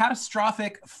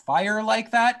 catastrophic fire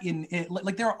like that.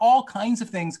 Like there are all kinds of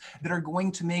things that are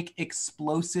going to make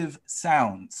explosive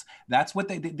sounds. That's what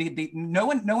they no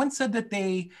one said that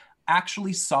they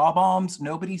actually saw bombs.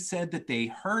 Nobody said that they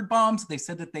heard bombs. They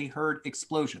said that they heard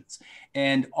explosions,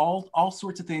 and all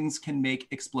sorts of things can make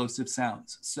explosive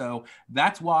sounds. So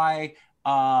that's why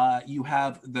you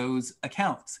have those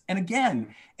accounts. And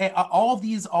again,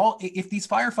 if these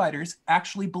firefighters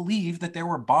actually believe that there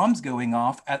were bombs going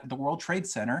off at the World Trade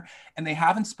Center and they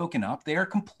haven't spoken up, they are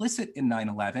complicit in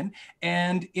 9/11.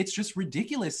 And it's just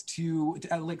ridiculous to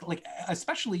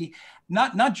especially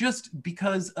not just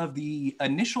because of the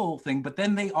initial thing, but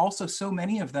then they also, so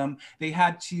many of them, they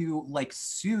had to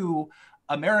sue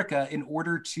America in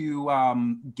order to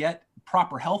get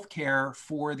proper health care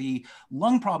for the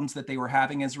lung problems that they were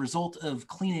having as a result of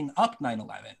cleaning up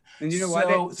 9/11. And you know what?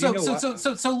 It's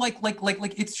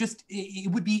just,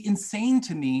 it would be insane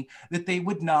to me that they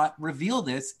would not reveal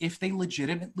this if they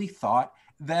legitimately thought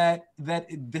that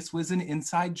this was an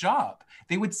inside job.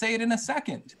 They would say it in a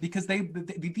second, because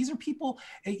these are people,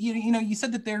 you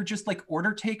said that they're just like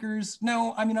order takers.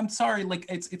 No, I mean, I'm sorry.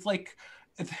 It's like,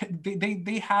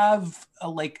 they have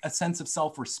a sense of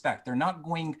self-respect. They're not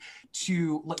going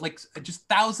to just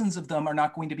thousands of them are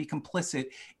not going to be complicit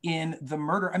in the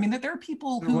murder. I mean, there are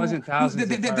people who wasn't thousands.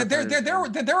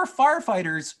 There are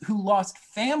firefighters who lost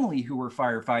family who were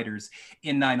firefighters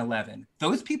in 9/11.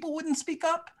 Those people wouldn't speak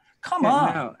up. Come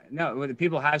on. No. When the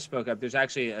people have spoke up, there's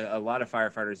actually a lot of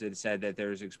firefighters that said that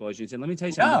there's explosions. And let me tell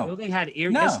you something. The building had ear.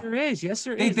 No. Yes, there is. Yes,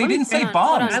 there is. They didn't say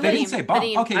bombs. They didn't say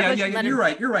bombs. Okay, yeah. You're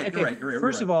right.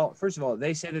 First of all,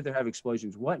 they said that there have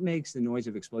explosions. What makes the noise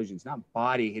of explosions? Not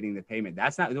body hitting the pavement.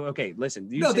 That's not okay. Listen.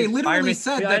 They literally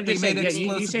said that they made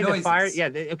explosive you say noises. The fire. Yeah.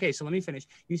 Okay. So let me finish.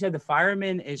 You said the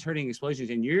fireman is hurting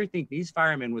explosions, and you think these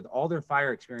firemen with all their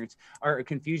fire experience are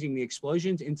confusing the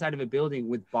explosions inside of a building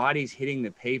with bodies hitting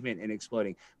the pavement equipment and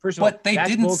exploding. First of all, but they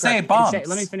didn't say bombs.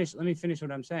 Let me finish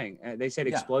what I'm saying. They said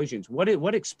explosions.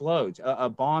 What explodes?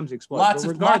 Bombs explode.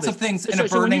 Lots of things in a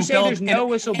burning building. There's no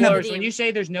whistleblowers. When you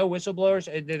say there's no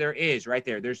whistleblowers, there is right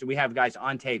there. We have guys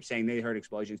on tape saying they heard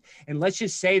explosions. And let's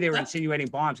just say they were insinuating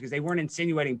bombs, because they weren't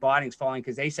insinuating bodies falling,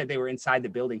 because they said they were inside the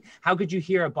building. How could you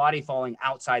hear a body falling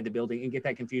outside the building and get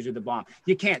that confused with the bomb?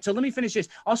 You can't. So let me finish this.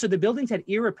 Also, the buildings had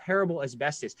irreparable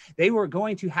asbestos. They were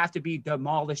going to have to be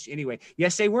demolished anyway.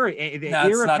 Yes, they were.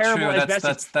 Irreparable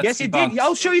asbestos. Yes, it did.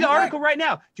 I'll show you the article right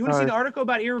now. Do you want to see the article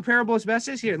about irreparable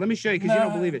asbestos? Here, let me show you, because you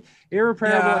don't believe it.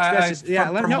 Irreparable asbestos.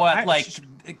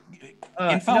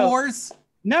 InfoWars?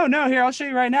 No, here, I'll show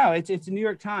you right now. It's the New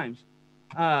York Times.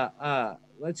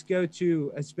 Let's go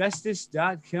to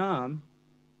asbestos.com.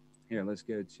 Here, let's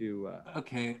go to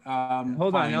okay.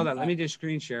 Hold on. Let me do a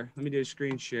screen share.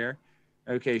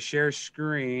 Okay, share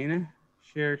screen.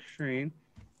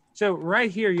 So right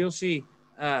here you'll see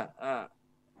can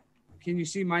you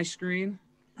see my screen?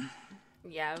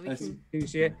 Yeah, we can. Can you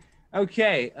see it?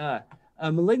 Okay.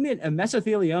 Malignant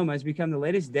mesothelioma has become the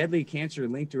latest deadly cancer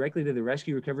linked directly to the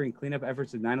rescue, recovery, and cleanup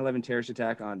efforts of the 9/11 terrorist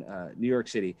attack on New York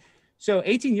City. So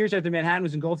 18 years after Manhattan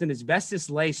was engulfed in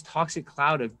asbestos-laced toxic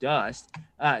cloud of dust,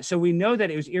 so we know that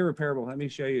it was irreparable. Let me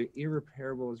show you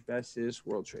irreparable asbestos,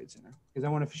 World Trade Center, because I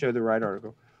want to show the right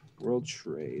article. World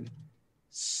Trade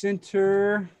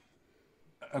Center.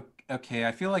 Okay,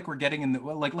 I feel like we're getting in the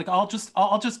like. I'll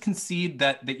just concede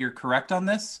that you're correct on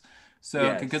this.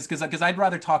 So because I'd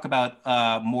rather talk about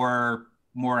more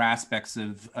aspects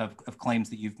of claims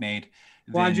that you've made.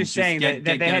 Well, I'm just saying that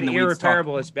they had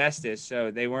irreparable asbestos,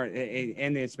 so they weren't,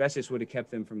 and the asbestos would have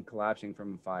kept them from collapsing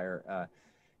from fire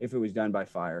if it was done by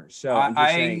fire. So I'm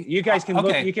just saying, you guys can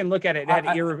look. You can look at it. It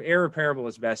had irreparable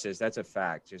asbestos. That's a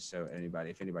fact. Just so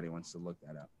if anybody wants to look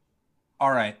that up.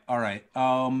 All right.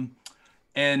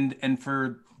 And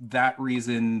for that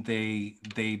reason, they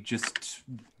just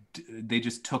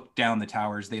took down the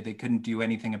towers. They couldn't do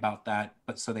anything about that,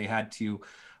 but so they had to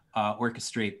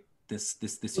orchestrate this.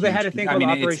 Well, they had a thing called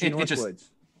Operation Northwoods.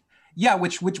 Yeah,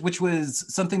 which was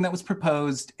something that was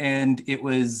proposed, and it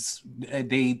was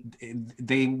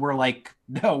they were like,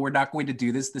 no, we're not going to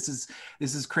do this. This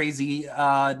is crazy.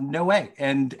 No way.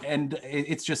 And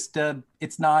it's just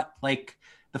it's not like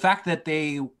the fact that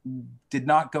they did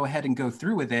not go ahead and go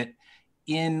through with it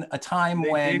in a time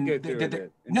when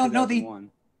they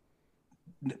won.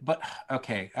 But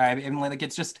okay, I mean, like,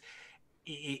 it's just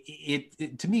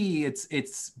it to me,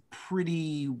 it's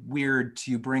pretty weird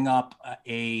to bring up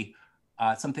a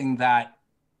something that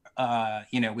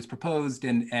was proposed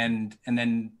and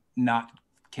then not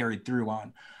carried through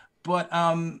on. But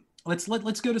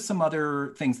let's go to some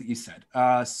other things that you said.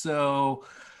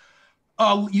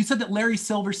 You said that Larry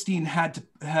Silverstein had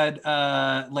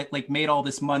made all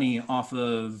this money off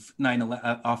of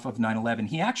 9/11.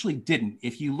 He actually didn't.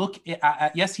 If you look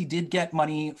at yes, he did get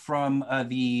money from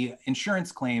the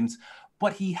insurance claims,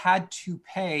 but he had to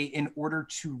pay in order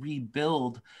to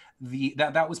rebuild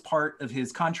that was part of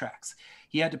his contracts.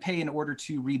 He had to pay in order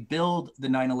to rebuild the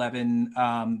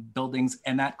 9/11 buildings,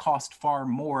 and that cost far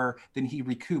more than he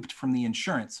recouped from the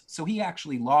insurance. So he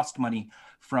actually lost money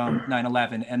from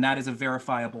 9/11, and that is a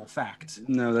verifiable fact.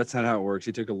 No, that's not how it works.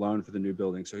 He took a loan for the new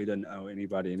building, so he doesn't owe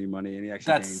anybody any money, and he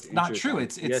actually that's not true.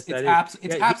 It's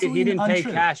absolutely he didn't untrue.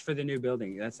 Pay cash for the new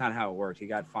building. That's not how it worked. He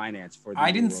got finance for.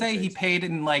 I didn't say he paid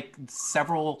in like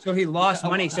several. So he lost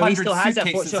money. So he still has that.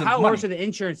 So how it works with the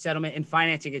insurance settlement and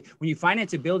financing it? When you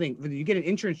finance a building, when you get an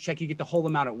insurance check, you get the whole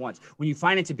amount at once. When you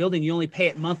finance a building, you only pay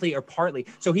it monthly or partly.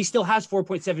 So he still has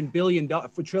 $4.7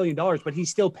 trillion, but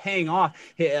he's still paying off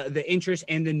the interest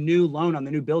and the new loan on the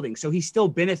new building. So he still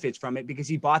benefits from it because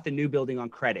he bought the new building on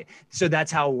credit. So that's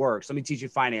how it works. Let me teach you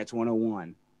Finance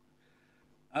 101.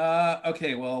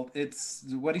 Okay, well, it's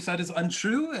what he said is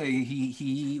untrue.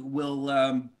 He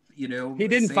will he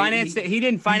didn't finance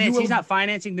he's not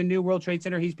financing the new World Trade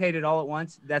Center. He's paid it all at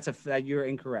once. You're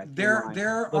incorrect. There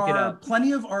are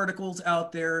plenty of articles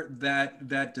out there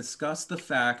that discuss the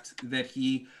fact that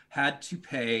he had to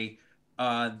pay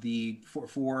that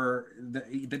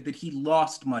he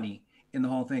lost money in the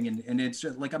whole thing, and it's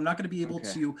just like, I'm not going to be able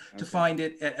to find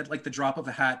it at like the drop of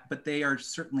a hat, but they are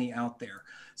certainly out there.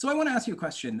 So I want to ask you a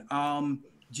question.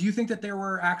 Do you think that there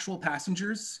were actual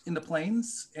passengers in the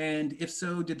planes? And if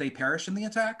so, did they perish in the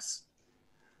attacks?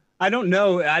 I don't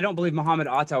know. I don't believe Mohammed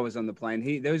Atta was on the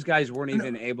plane. Those guys weren't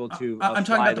even able to. I'm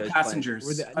talking about the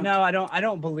passengers. I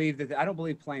don't believe that. I don't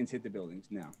believe planes hit the buildings.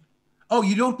 No. Oh,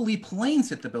 you don't believe planes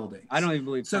hit the buildings? I don't even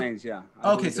believe planes. Yeah.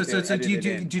 Okay. So do you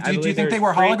think they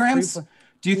were holograms?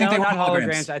 Do you think they were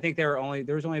holograms? I think there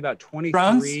was only about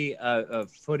 23 of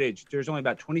footage. There's only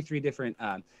about 23 different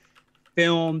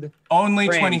filmed. Only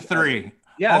 23.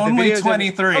 Yeah, only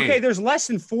 23. Okay, there's less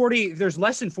than 40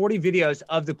 videos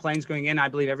of the planes going in. I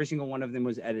believe every single one of them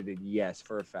was edited. Yes,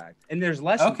 for a fact. And there's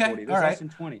less than 40. There's less than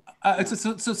 20.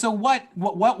 So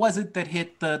what was it that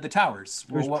hit the towers?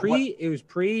 It was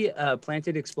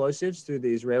pre-planted explosives through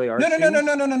the Israeli army.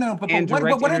 No.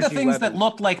 But what are the things that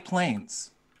looked like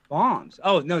planes? Bombs.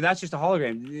 Oh no, that's just a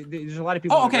hologram. There's a lot of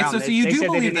people. Oh, okay. So you do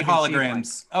believe that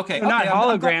holograms? Okay. No, not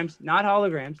holograms. Not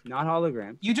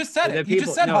holograms. You just said it. You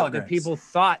just said holograms. The people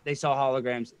thought they saw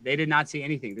holograms. They did not see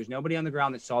anything. There's nobody on the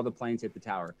ground that saw the planes hit the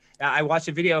tower. I watched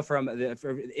a video from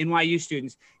NYU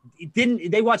students.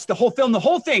 They watched the whole film, the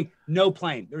whole thing. No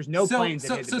plane. There's no planes.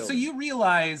 So you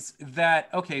realize that?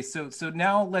 Okay. So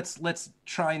now let's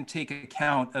try and take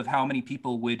account of how many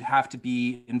people would have to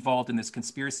be involved in this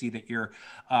conspiracy that you're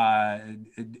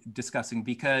discussing,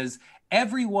 because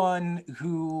everyone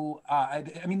who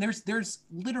there's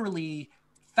literally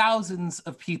thousands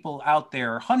of people out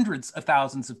there, hundreds of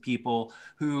thousands of people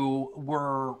who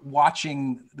were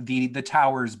watching the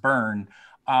towers burn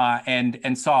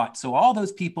and saw it. So all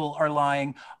those people are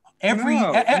lying. Every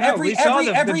single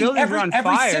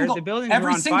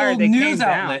news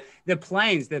outlet. The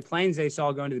planes they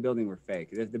saw going to the building were fake.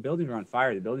 The buildings were on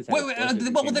fire. The buildings.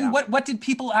 What did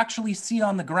people actually see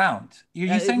on the ground?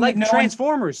 You're saying like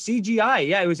Transformers, CGI?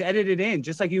 Yeah, it was edited in,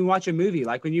 just like you watch a movie,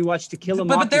 like when you watch To Kill a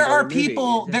Mockingbird. But there are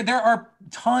people. There are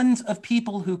tons of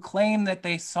people who claim that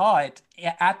they saw it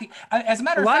at the. As a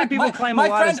matter of fact, a lot of people claim a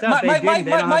lot of stuff.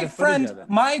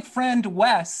 My friend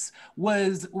Wes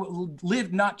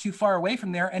lived not too far away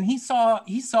from there, and he saw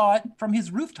it from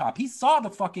his rooftop. He saw the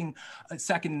fucking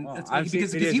second.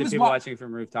 Because he was people watching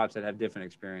from rooftops that have different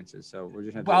experiences. So we're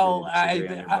just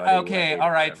okay,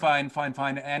 all right, fine.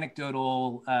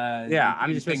 Anecdotal.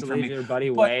 I'm just supposed to leave your buddy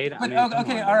Wade.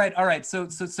 Okay, all right.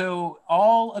 So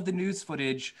all of the news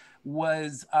footage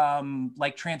was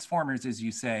like Transformers, as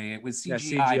you say. It was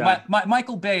CGI. Yeah, CGI.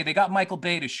 Michael Bay. They got Michael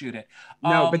Bay to shoot it.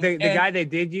 No, but the guy they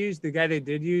did use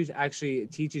actually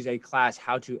teaches a class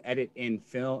how to edit in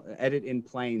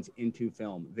planes into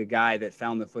film. The guy that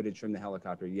found the footage from the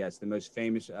helicopter. Yes, the most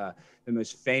famous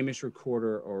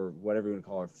recorder, or whatever you want to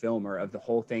call it, filmer of the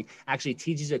whole thing, actually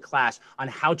teaches a class on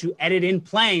how to edit in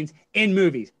planes in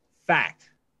movies. Fact.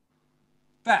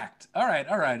 All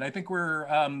right. I think we're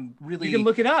really. You can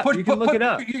look it up.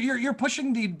 You're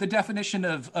pushing the definition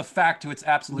of fact to its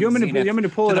absolute zenith. You want me to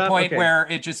pull it up? To the point where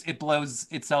it blows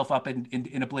itself up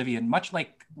in oblivion, much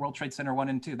like World Trade Center 1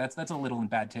 and 2. That's a little in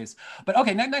bad taste. But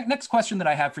okay, next question that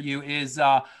I have for you is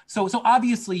so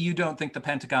obviously you don't think the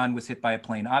Pentagon was hit by a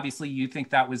plane. Obviously you think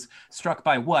that was struck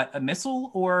by what, a missile,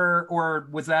 or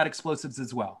was that explosives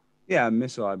as well? Yeah, a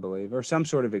missile, I believe, or some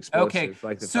sort of explosive,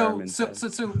 like the fireman said.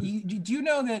 So do you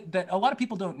know that a lot of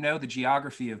people don't know the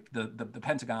geography of the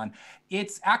Pentagon?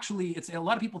 It's a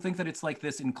lot of people think that it's like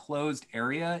this enclosed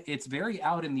area. It's very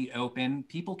out in the open.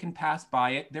 People can pass by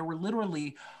it. There were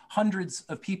literally hundreds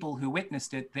of people who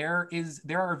witnessed it. There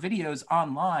are videos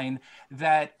online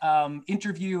that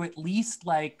interview at least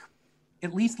like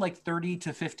 30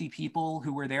 to 50 people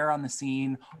who were there on the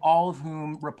scene, all of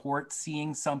whom report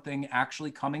seeing something actually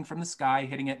coming from the sky,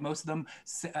 hitting it. Most of them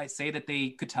say that they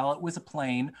could tell it was a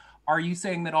plane. Are you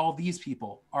saying that all these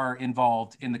people are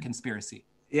involved in the conspiracy?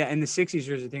 Yeah, in the 60s,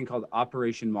 there was a thing called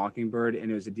Operation Mockingbird,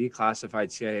 and it was a declassified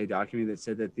CIA document that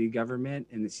said that the government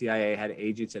and the CIA had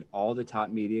agents at all the top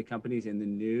media companies in the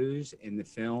news, in the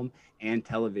film, and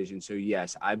television. So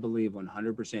yes, I believe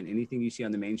 100% anything you see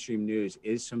on the mainstream news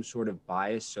is some sort of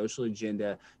bias, social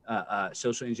agenda,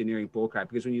 social engineering bullcrap.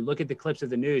 Because when you look at the clips of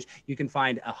the news, you can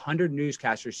find 100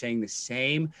 newscasters saying the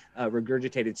same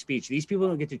regurgitated speech. These people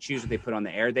don't get to choose what they put on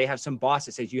the air. They have some boss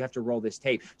that says you have to roll this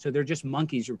tape. So they're just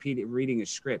monkeys reading a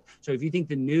script. So if you think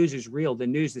the news is real, the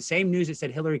same news that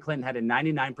said Hillary Clinton had a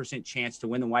 99% chance to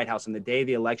win the White House on the day of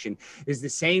the election is the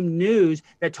same news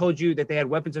that told you that they had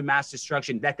weapons of mass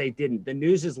destruction, that they didn't. The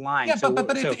news is lying. Yeah,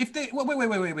 but if they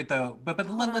wait though. But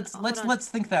let's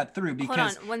think that through,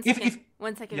 because hold on,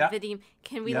 one second, yeah. Vadim,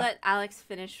 can we let Alex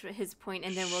finish his point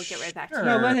and then we'll get right back to you?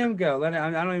 No, let him go. I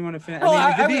don't even want to finish. Well,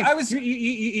 I was.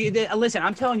 Listen,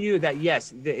 I'm telling you that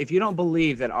yes, if you don't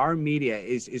believe that our media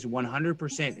is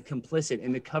 100% complicit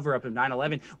in the cover-up of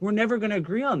 9/11, we're never going to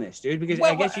agree on this, dude. Because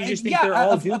I guess you just think they're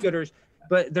all do-gooders.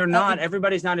 But they're not.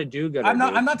 Everybody's not a do-gooder.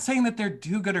 I'm not saying that they're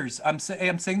do-gooders. I'm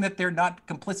saying that they're not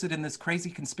complicit in this crazy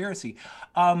conspiracy.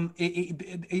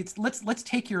 Let's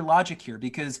take your logic here,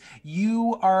 because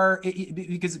you're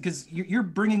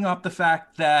bringing up the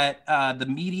fact that the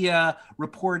media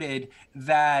reported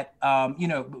that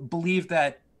believed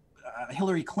that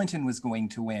Hillary Clinton was going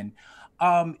to win.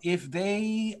 if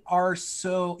they are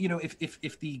so,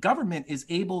 if the government is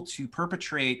able to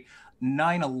perpetrate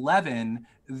 9/11,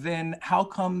 then how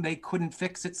come they couldn't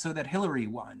fix it so that Hillary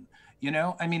won?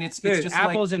 I mean, it's just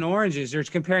apples and oranges. They're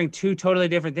comparing two totally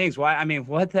different things. Why? I mean,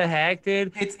 what the heck,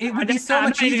 dude? It would be so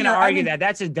much easier. I'm not even gonna argue that.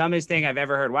 That's the dumbest thing I've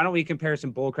ever heard. Why don't we compare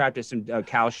some bullcrap to some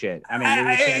cow shit? I mean,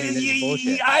 you're saying this is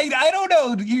bullshit. I don't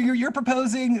know. You're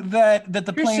proposing that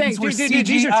the planes were CGI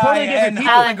these are totally different and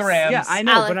holograms. Yeah, I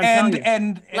know, Alex, but I'm telling you.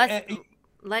 And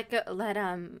let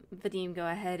Vadim go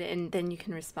ahead, and then you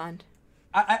can respond.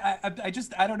 I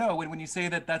don't know when you say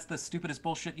that that's the stupidest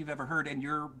bullshit you've ever heard, and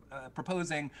you're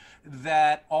proposing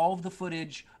that all of the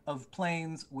footage of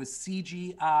planes was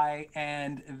CGI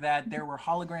and that there were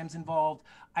holograms involved.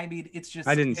 I mean, it's just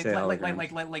I didn't say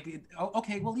holograms.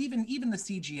 Okay, well, even the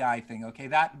CGI thing, okay,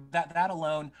 that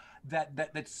alone,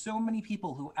 that so many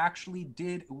people who actually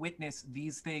did witness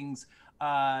these things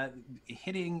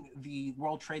hitting the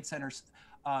World Trade Centers.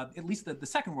 At least the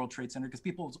second World Trade Center, because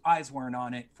people's eyes weren't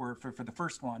on it for the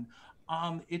first one.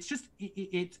 It's just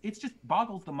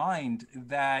boggles the mind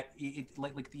that the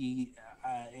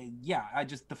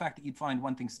fact that you'd find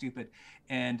one thing stupid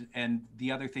and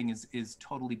the other thing is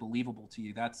totally believable to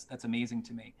you. That's amazing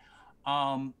to me.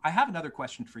 I have another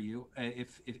question for you,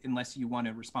 if unless you want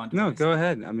to respond to No, go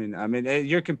ahead. I mean,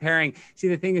 you're comparing. See,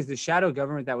 the thing is, the shadow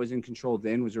government that was in control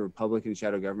then was a Republican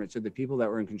shadow government. So the people that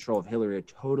were in control of Hillary are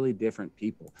totally different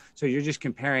people. So you're just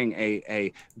comparing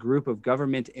a group of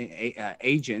government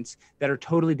agents that are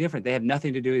totally different. They have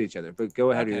nothing to do with each other. But go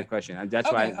ahead with your question.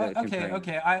 That's why.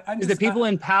 The people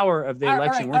in power of the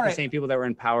election weren't the same people that were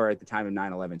in power at the time of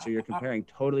 9/11. So you're comparing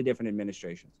totally different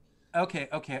administrations. Okay.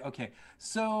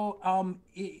 So,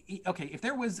 if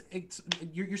there was,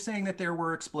 you're saying that there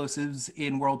were explosives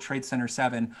in World Trade Center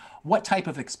 7. What type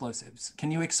of explosives?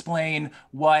 Can you explain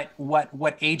what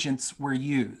agents were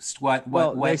used? What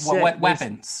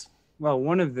weapons? Well,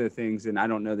 one of the things, and I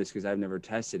don't know this because I've never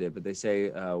tested it, but they say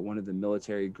one of the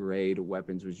military grade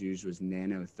weapons was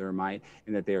nanothermite,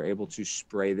 and that they are able to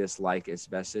spray this like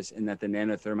asbestos, and that the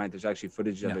nanothermite, there's actually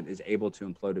footage of it, is able to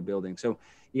implode a building. So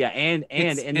yeah, and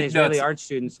the Israeli art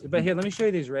students. But here, let me show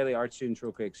you the Israeli art students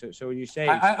real quick. So when you say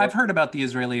I've heard about the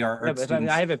Israeli art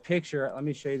students. I have a picture. Let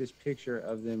me show you this picture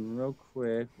of them real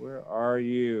quick. Where are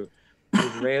you?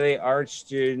 Israeli art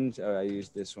students. Oh, I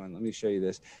used this one. Let me show you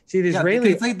this. See, the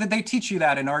Israeli. They teach you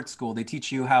that in art school. They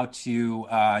teach you how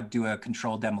to do a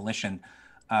controlled demolition.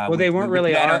 Well, they weren't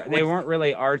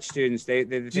really art students. The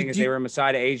thing is, they were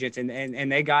Mossad agents,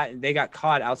 and they got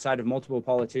caught outside of multiple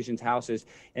politicians' houses,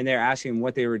 and they're asking them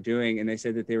what they were doing, and they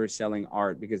said that they were selling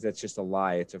art because that's just a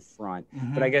lie. It's a front.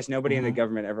 Mm-hmm. But I guess nobody in the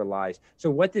government ever lies.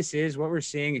 So what this is, what we're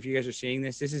seeing, if you guys are seeing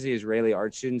this is the Israeli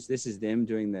art students. This is them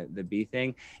doing the B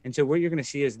thing. And so what you're going to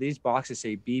see is these boxes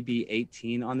say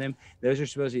BB18 on them. Those are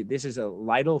supposed to. This is a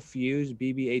Lidl Fuse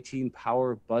BB18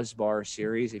 Power Buzz Bar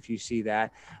series. If you see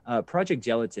that, Project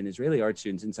Gelatin. Israeli art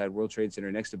students inside World Trade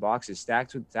Center next to boxes stacked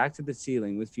to the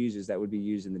ceiling with fuses that would be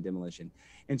used in the demolition.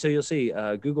 And so you'll see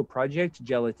Google Project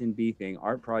Gelatin B thing,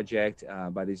 art project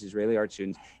by these Israeli art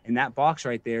students. And that box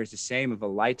right there is the same of a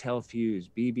Litel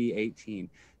Fuse BB18.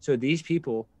 So these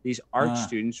people, these art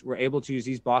students, were able to use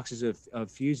these boxes of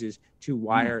fuses to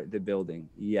wire the building.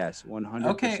 Yes, 100%.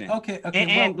 Okay.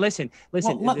 And listen.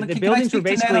 The buildings were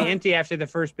basically empty after the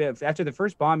first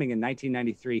bombing in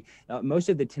 1993. Most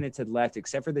of the tenants had left,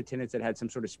 except for the tenants that had some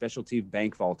sort of specialty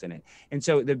bank vault in it. And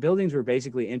so the buildings were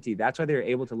basically empty. That's why they were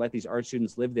able to let these art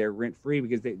students live there rent free,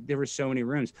 because there were so many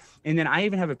rooms. And then I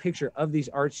even have a picture of these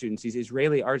art students, these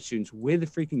Israeli art students, with the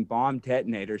freaking bomb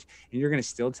detonators. And you're going to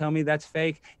still tell me that's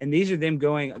fake? And these are them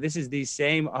going. This is these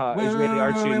same Israeli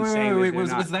art students saying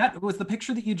was the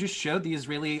picture that you just showed the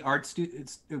Israeli art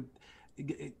students?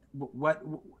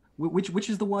 Which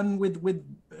is the one with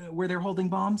where they're holding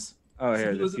bombs? Oh,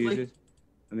 here the fuses.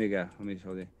 Let me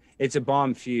hold you. It's a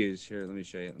bomb fuse. Here, let me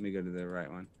show you. Let me go to the right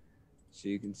one, so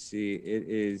you can see it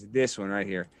is this one right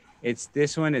here. It's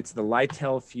this one. It's the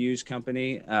Litel Fuse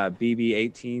Company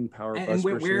BB18 Power Bus. And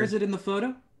where is it in the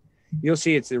photo? You'll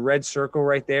see it's the red circle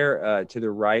right there to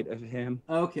the right of him.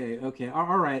 Okay.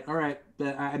 All right.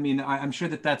 But I mean, I'm sure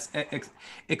that's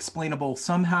explainable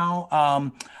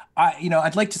somehow.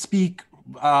 I'd like to speak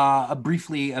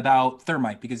briefly about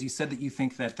thermite, because you said that you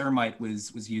think that thermite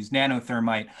was used,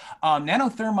 nanothermite.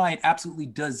 Nanothermite absolutely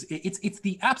does. It's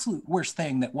the absolute worst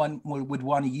thing that one would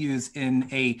want to use in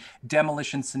a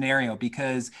demolition scenario,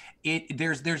 because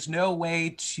there's no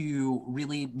way to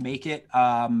really make it.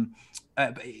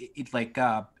 It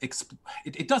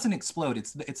doesn't explode.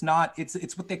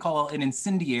 It's what they call an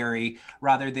incendiary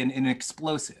rather than an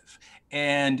explosive.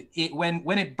 And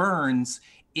when it burns,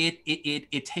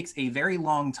 it takes a very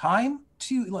long time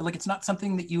to, like, it's not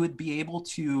something that you would be able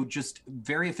to just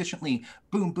very efficiently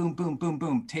boom, boom, boom, boom,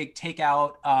 boom, take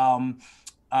out,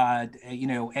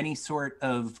 any sort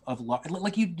of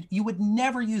like you would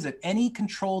never use it. Any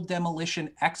controlled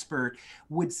demolition expert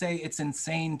would say it's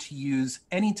insane to use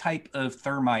any type of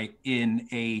thermite in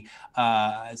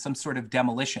some sort of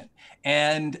demolition.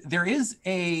 And there is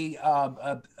a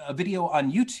video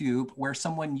on YouTube where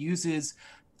someone uses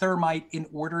thermite in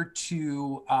order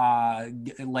to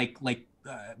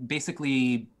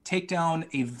basically take down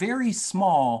a very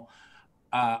small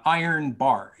iron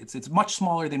bar. It's much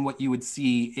smaller than what you would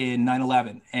see in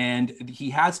 9/11, and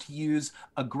he has to use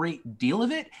a great deal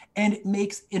of it, and it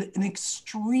makes an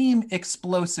extreme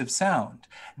explosive sound.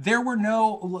 There were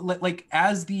no, like,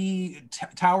 as the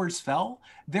towers fell,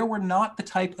 there were not the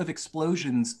type of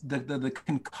explosions, the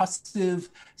concussive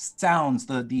sounds,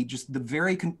 the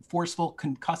very forceful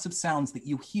concussive sounds that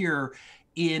you hear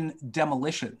in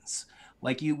demolitions.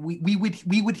 Like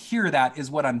we would hear that,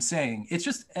 is what I'm saying. It's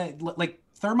just like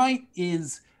thermite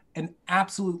is an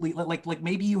absolutely, like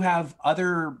maybe you have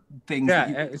other things.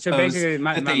 Yeah. So basically,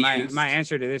 my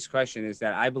answer to this question is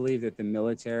that I believe that the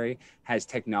military has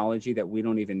technology that we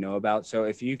don't even know about. So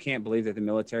if you can't believe that the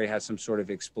military has some sort of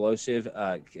explosive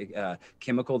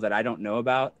chemical that I don't know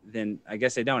about, then I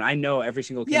guess I don't. I know every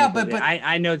single chemical. Yeah, but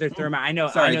I know their thermite. I know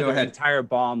their entire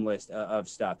bomb list of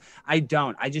stuff. I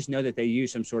don't. I just know that they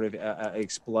use some sort of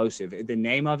explosive. The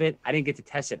name of it, I didn't get to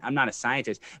test it. I'm not a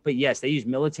scientist, but yes, they use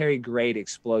military grade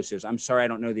explosives. I'm sorry, I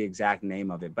don't know the exact name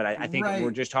of it, but I think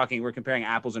we're comparing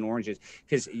apples and oranges,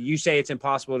 because you say it's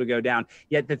impossible to go down,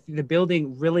 yet the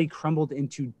building really crumbled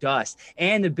into dust,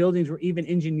 and the buildings were even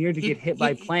engineered to get hit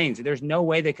by planes. There's no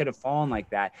way they could have fallen like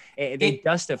that. They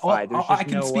dustified. There's just I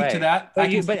can speak to that.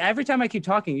 But every time I keep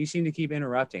talking, you seem to keep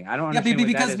interrupting. I don't understand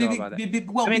what that is all about that.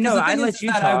 I let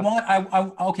you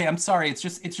talk. Okay, I'm sorry. It's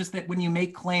just that when you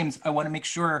make claims, I want to make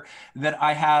sure that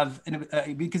I have,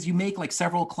 because you make like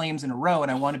several claims in a row, and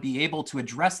I want to be able to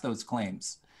address those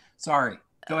claims. Sorry.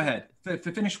 Go ahead.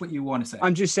 Finish what you want to say.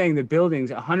 I'm just saying the buildings,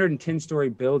 110-story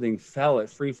building fell at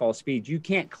free fall speed. You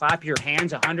can't clap your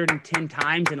hands 110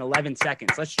 times in 11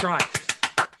 seconds. Let's try.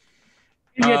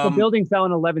 And yet the building fell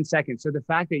in 11 seconds. So the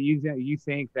fact that you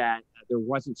think that there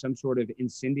wasn't some sort of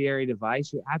incendiary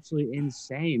device, you're absolutely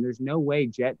insane. There's no way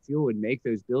jet fuel would make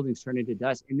those buildings turn into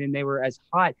dust. And then they were as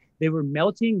hot. They were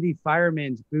melting the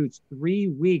firemen's boots 3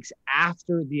 weeks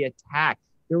after the attack.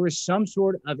 There was some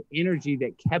sort of energy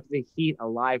that kept the heat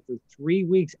alive for 3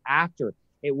 weeks after.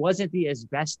 It wasn't the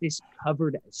asbestos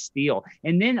covered steel.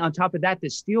 And then on top of that, the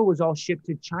steel was all shipped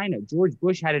to China. George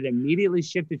Bush had it immediately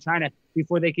shipped to China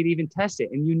before they could even test it.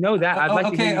 And you know that. I'd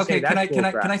like to hear you say that.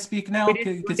 Can I speak now?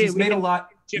 Because he's made a lot.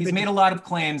 He's made a lot of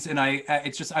claims, and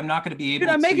it's just, I'm not going to be able. Dude,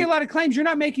 I'm making a lot of claims. You're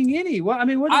not making any. Well, I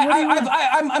mean,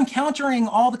 I'm countering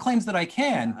all the claims that I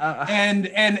can, and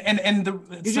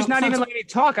you're just not even letting me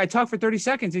talk. I talk for 30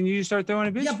 seconds, and you just start throwing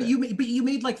a bitch. Yeah, but you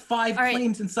made like 5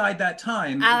 claims inside that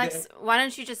time. Alex, why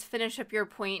don't you just finish up your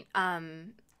point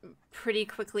pretty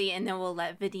quickly, and then we'll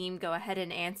let Vadim go ahead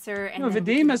and answer. And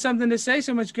Vadim has something to say,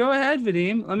 so much. Go ahead,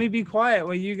 Vadim. Let me be quiet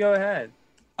while you go ahead.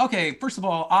 Okay, first of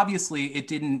all, obviously it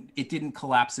didn't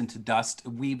collapse into dust.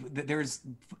 There's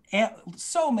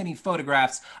so many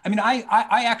photographs. I mean,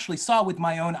 I actually saw with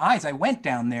my own eyes. I went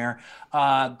down there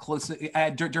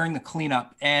during the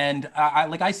cleanup, and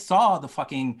I saw the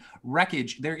fucking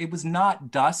wreckage. There, it was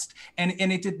not dust, and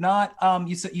it did not.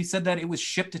 You said that it was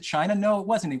shipped to China. No, it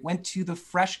wasn't. It went to the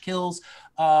Fresh Kills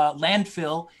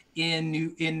landfill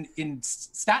in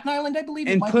Staten Island, I believe,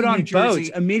 and put on boats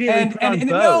immediately.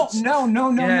 Boats.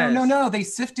 No. They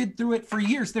sifted through it for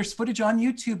years. There's footage on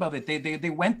YouTube of it. They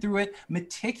went through it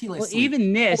meticulously. Well,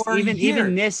 even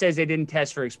NIST says they didn't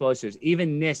test for explosives.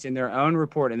 Even NIST in their own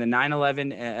report in the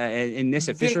 9/11 in NIST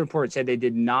official report said they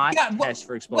did not test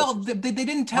for explosives. Well, they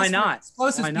didn't test for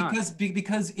explosives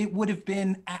because it would have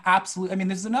been absolute. I mean,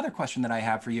 this is another question that I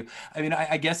have for you. I mean,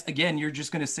 I guess again, you're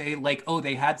just going to say like, oh,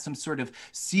 they had some sort of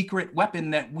secret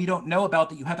weapon that we don't know about,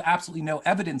 that you have absolutely no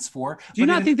evidence for. Do you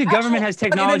not think the government has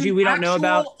technology we don't know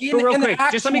about? But real quick,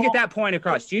 just let me get that point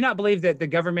across. Do you not believe that the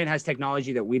government has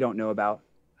technology that we don't know about?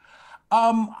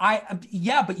 But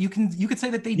you could say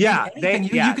that they did anything.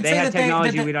 They have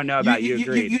technology we don't know about. You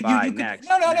agreed. Fine, next.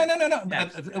 No.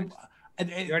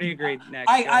 You already agreed. Next.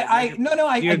 I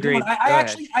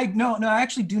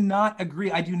actually do not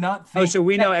agree. I do not think. Oh, so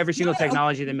we know every single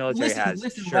technology the military has.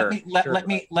 Listen, sure,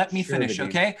 let me finish,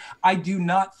 okay? I do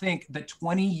not think that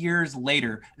 20 years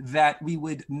later that we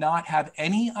would not have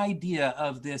any idea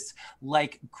of this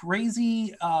like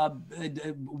crazy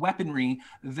weaponry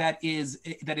that is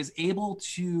able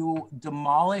to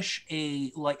demolish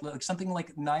a like something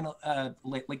like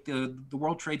the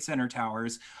World Trade Center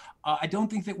towers. I don't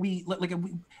think that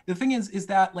the thing is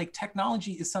that like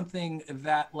technology is something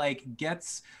that like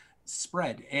gets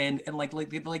spread and like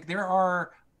there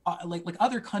are like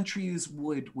other countries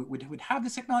would have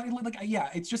this technology.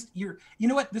 It's just you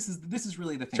know what, this is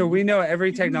really the thing. So we know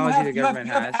every technology the government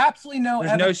has. Absolutely no.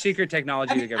 There's no secret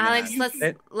technology the government has. Alex,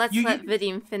 let's let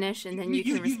Vadim finish and then you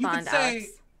can respond, Alex.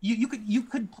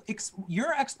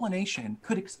 Your explanation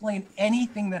could explain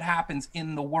anything that happens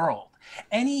in the world,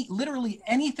 literally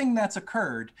anything that's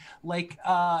occurred, like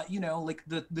like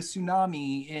the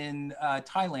tsunami in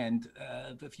Thailand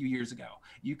a few years ago.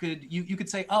 You could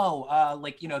say,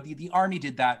 the army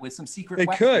did that with some secret. They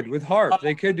could with HAARP.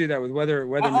 They could do that with weather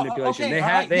manipulation.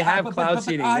 Okay, they have cloud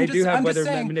seeding. They do have weather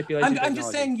manipulation. I'm just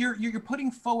saying you're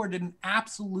putting forward an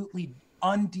absolutely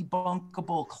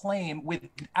undebunkable claim with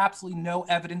absolutely no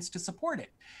evidence to support it.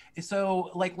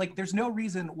 So like there's no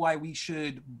reason why we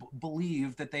should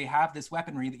believe that they have this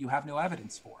weaponry that you have no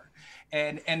evidence for.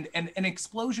 And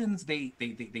explosions, they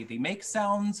make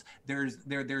sounds. There's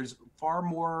far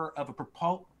more of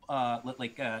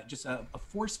a just a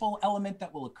forceful element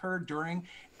that will occur during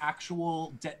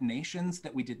actual detonations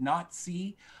that we did not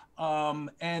see. So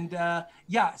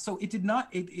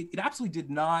it absolutely did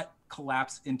not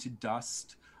collapse into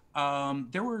dust.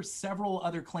 There were several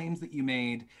other claims that you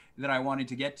made that I wanted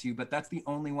to get to, but that's the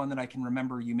only one that I can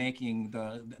remember you making.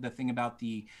 The thing about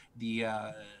the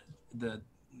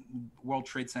World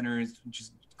Trade Center is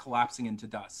just collapsing into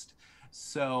dust.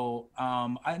 So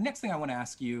next thing I want to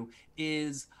ask you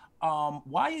is,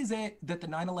 why is it that the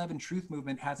 9/11 Truth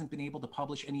Movement hasn't been able to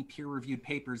publish any peer-reviewed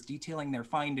papers detailing their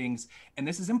findings, and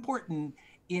this is important,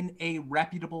 in a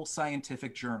reputable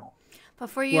scientific journal?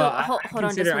 Before you hold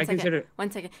on just one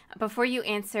second. Before you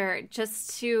answer,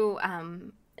 just to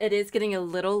it is getting a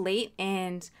little late,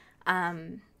 and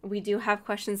we do have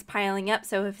questions piling up.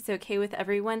 So if it's okay with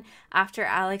everyone, after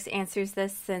Alex answers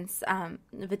this, since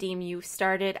Vadim, you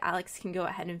started, Alex can go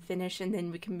ahead and finish, and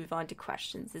then we can move on to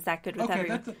questions. Is that good with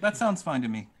everyone? Okay, that sounds fine to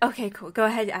me. Okay, cool. Go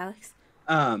ahead, Alex.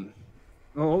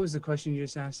 Well, what was the question you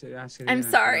just asked? I'm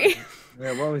sorry.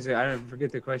 Yeah, what was it? I don't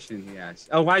forget the question he asked.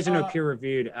 Oh, why is there no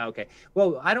peer-reviewed? Okay.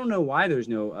 Well, I don't know why there's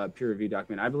no peer-reviewed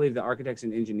document. I believe the architects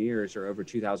and engineers, or over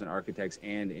 2,000 architects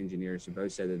and engineers, who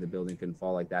both said that the building couldn't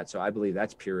fall like that. So I believe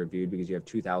that's peer-reviewed because you have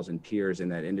 2,000 peers in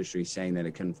that industry saying that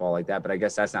it couldn't fall like that. But I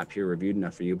guess that's not peer-reviewed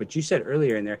enough for you. But you said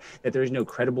earlier in there that there's no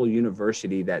credible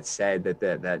university that said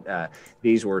that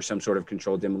these were some sort of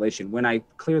controlled demolition, when I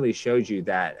clearly showed you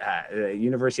that the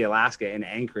University of Alaska in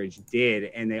Anchorage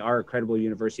did, and they are a credible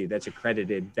university that's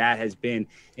accredited, that has been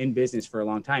in business for a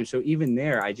long time. So even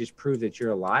there, I just proved that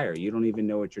you're a liar. You don't even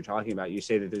know what you're talking about. You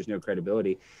say that there's no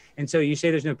credibility. And so you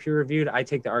say there's no peer reviewed. I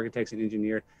take the architects and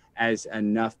engineer as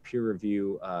enough peer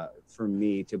review for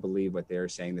me to believe what they're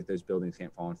saying, that those buildings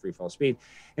can't fall in free fall speed.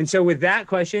 And so with that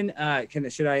question,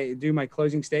 should I do my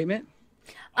closing statement?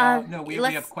 No, we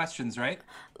have questions, right?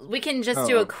 We can just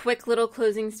do a quick little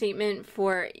closing statement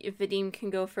if Vadim can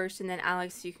go first, and then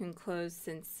Alex, you can close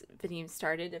since Vadim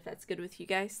started, if that's good with you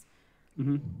guys.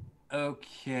 Mm-hmm.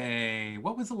 Okay.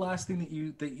 What was the last thing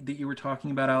that you were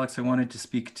talking about, Alex? I wanted to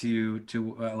speak to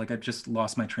I just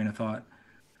lost my train of thought.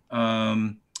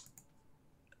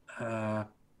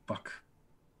 Fuck.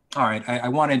 All right. I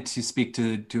wanted to speak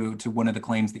to one of the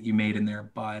claims that you made in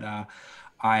there, but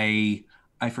I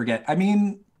forget. I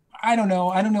mean, I don't know.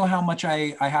 I don't know how much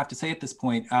I have to say at this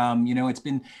point. It's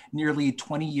been nearly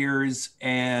 20 years,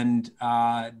 and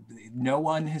no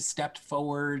one has stepped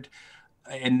forward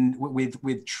and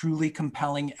with truly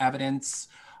compelling evidence.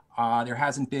 There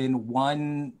hasn't been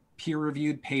one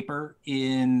peer-reviewed paper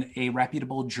in a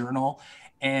reputable journal.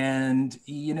 And,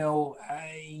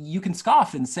 you can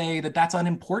scoff and say that that's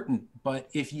unimportant. But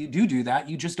if you do that,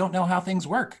 you just don't know how things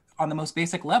work on the most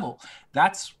basic level.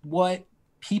 That's what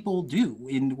people do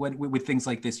with things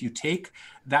like this. You take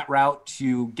that route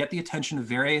to get the attention of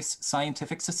various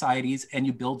scientific societies and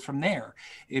you build from there.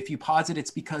 If you posit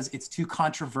it's because it's too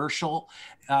controversial,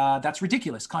 that's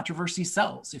ridiculous. Controversy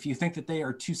sells. If you think that they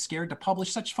are too scared to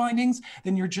publish such findings,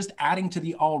 then you're just adding to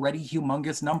the already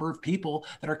humongous number of people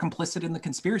that are complicit in the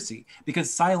conspiracy,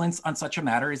 because silence on such a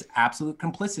matter is absolute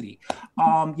complicity.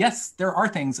 Yes, there are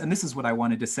things, and this is what I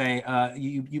wanted to say.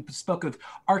 You spoke of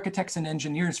architects and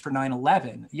engineers for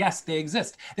 9/11. Yes, they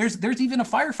exist. There's even a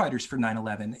firefighters for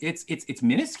 9/11. It's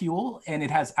minuscule, and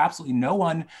it has absolutely no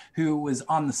one who was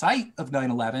on the site of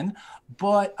 9/11.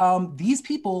 But these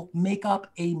people make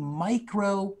up a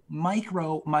micro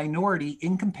minority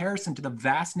in comparison to the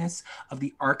vastness of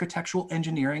the architectural,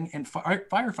 engineering, and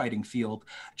firefighting field.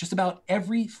 Just about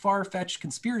every far-fetched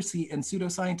conspiracy and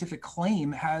pseudoscientific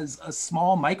claim has a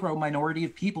small micro minority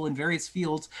of people in various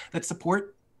fields that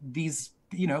support these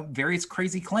various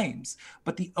crazy claims,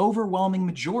 but the overwhelming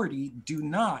majority do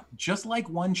not. Just like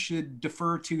one should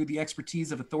defer to the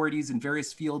expertise of authorities in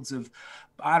various fields of,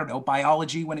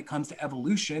 biology when it comes to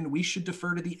evolution, we should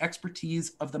defer to the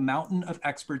expertise of the mountain of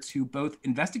experts who both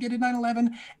investigated 9/11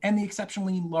 and the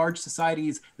exceptionally large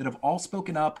societies that have all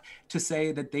spoken up to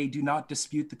say that they do not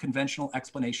dispute the conventional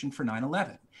explanation for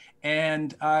 9/11.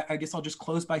 And I guess I'll just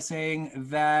close by saying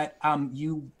that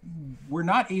you were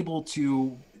not able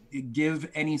to give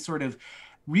any sort of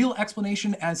real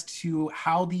explanation as to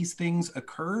how these things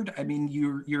occurred. I mean,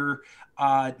 you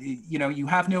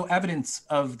have no evidence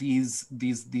of these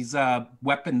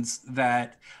weapons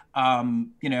that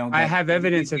I have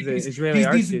evidence of the Israeli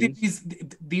art students.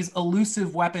 These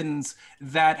elusive weapons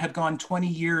that have gone 20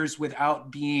 years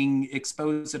without being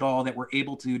exposed at all, that were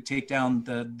able to take down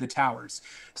the towers.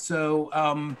 So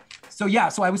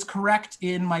I was correct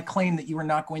in my claim that you were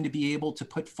not going to be able to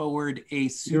put forward a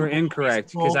you were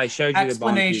incorrect because I showed you the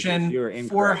bomb explanation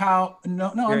for how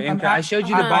I showed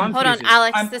you the bomb hold on,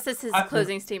 Alex. This is his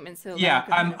closing statement. So yeah,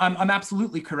 I'm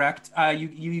absolutely correct.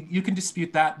 You can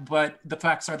dispute that, but the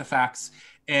facts are the facts.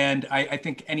 And I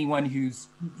think anyone who's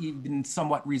even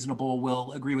somewhat reasonable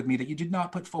will agree with me that you did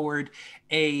not put forward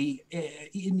an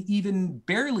even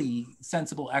barely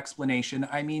sensible explanation.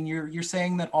 I mean, you're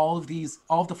saying that all of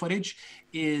the footage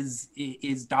is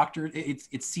doctored, it's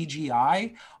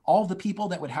CGI. All the people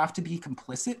that would have to be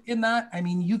complicit in that. I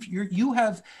mean, you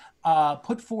have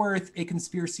put forth a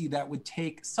conspiracy that would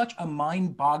take such a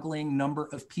mind-boggling number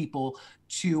of people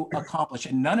to accomplish.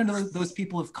 And none of those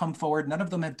people have come forward. None of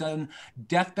them have done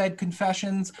deathbed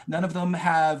confessions. None of them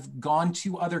have gone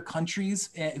to other countries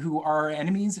who are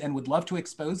enemies and would love to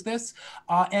expose this.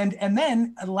 And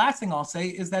then the last thing I'll say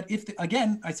is that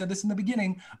again, I said this in the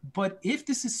beginning, but if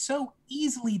this is so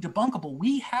easily debunkable,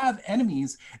 we have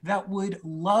enemies that would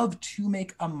love to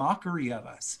make a mockery of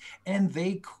us. And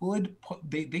they could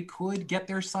get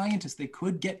their scientists, they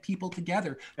could get people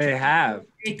together. They have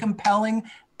a compelling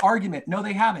argument. No,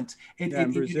 they haven't.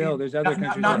 In Brazil, there's other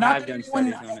countries that have done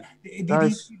studies on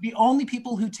it. The only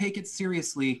people who take it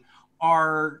seriously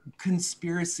are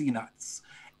conspiracy nuts.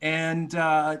 And,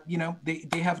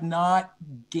 they have not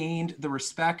gained the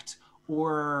respect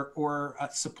or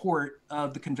support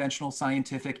of the conventional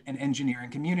scientific and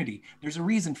engineering community. There's a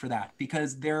reason for that,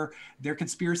 because their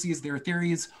conspiracies, their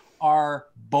theories are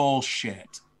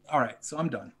bullshit. All right, so I'm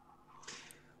done.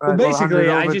 Well, basically,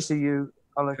 I just to you,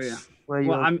 Alex. Oh,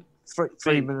 yeah. I'm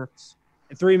 3 minutes.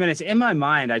 3 minutes. In my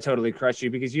mind, I totally crushed you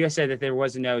because you said that there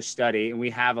was no study, and we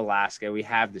have Alaska, we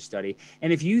have the study.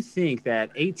 And if you think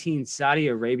that 18 Saudi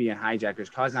Arabian hijackers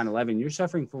caused 9/11, you're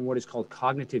suffering from what is called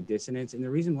cognitive dissonance. And the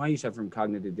reason why you suffer from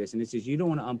cognitive dissonance is you don't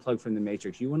want to unplug from the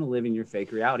matrix. You want to live in your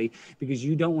fake reality because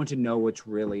you don't want to know what's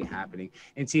really happening.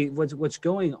 And see, what's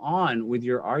going on with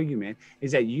your argument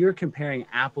is that you're comparing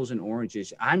apples and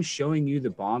oranges. I'm showing you the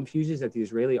bomb fuses that the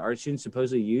Israeli art students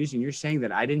supposedly used, and you're saying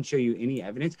that I didn't show you any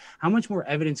evidence. How much more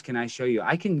evidence can I show you?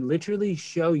 I can literally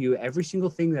show you every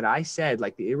single thing that I said,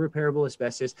 like the irreparable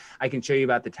asbestos. I can show you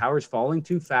about the towers falling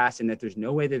too fast and that there's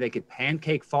no way that they could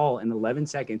pancake fall in 11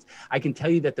 seconds. I can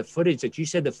tell you that the footage that you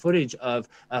said, the footage of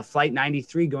Flight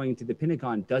 93 going into the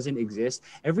Pentagon doesn't exist.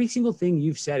 Every single thing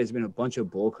you've said has been a bunch of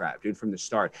bullcrap, dude, from the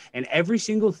start. And every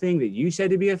single thing that you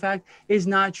said to be a fact is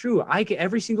not true.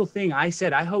 Every single thing I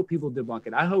said, I hope people debunk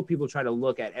it. I hope people try to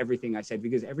look at everything I said,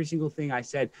 because every single thing I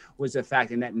said was a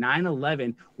fact. And that 9/11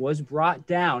 9/11 was brought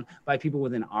down by people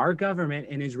within our government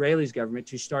and Israeli's government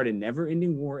to start a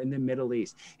never-ending war in the Middle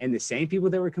East. And the same people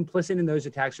that were complicit in those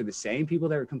attacks are the same people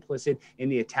that were complicit in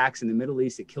the attacks in the Middle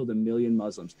East that killed 1 million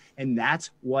Muslims. And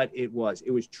that's what it was.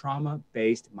 It was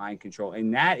trauma-based mind control.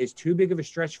 And that is too big of a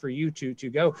stretch for you to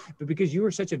go. But because you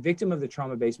were such a victim of the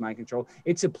trauma-based mind control,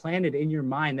 it's implanted in your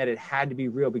mind that it had to be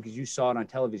real because you saw it on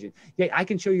television. Yeah, I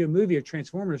can show you a movie of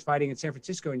Transformers fighting in San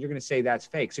Francisco and you're going to say that's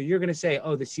fake. So you're going to say,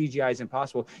 oh, the CGI is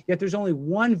impossible. Yet there's only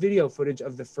one video footage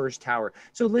of the first tower.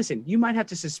 So listen, you might have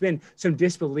to suspend some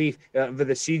disbelief of the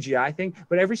CGI thing,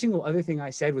 but every single other thing I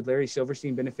said with Larry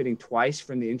Silverstein benefiting twice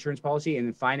from the insurance policy and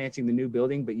then financing the new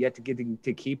building, but yet to get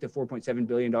to keep the $4.7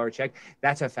 billion check,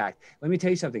 that's a fact. Let me tell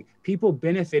you something. People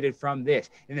benefited from this.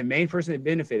 And the main person that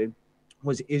benefited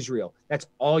was Israel. That's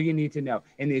all you need to know.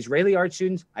 And the Israeli art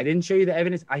students, I didn't show you the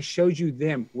evidence. I showed you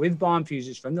them with bomb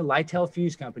fuses from the Lytel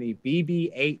Fuse Company,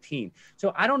 BB-18.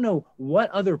 So I don't know what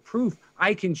other proof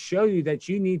I can show you that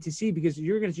you need to see because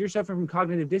you're suffering from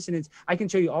cognitive dissonance. I can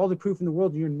show you all the proof in the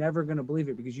world and you're never going to believe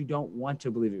it because you don't want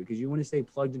to believe it, because you want to stay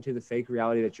plugged into the fake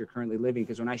reality that you're currently living.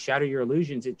 Because when I shatter your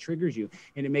illusions, it triggers you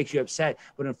and it makes you upset.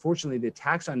 But unfortunately, the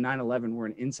attacks on 9/11 were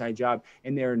an inside job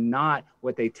and they're not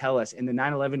what they tell us. And the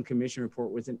 9/11 Commission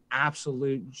report was an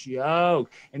absolute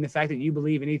joke. And the fact that you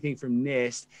believe anything from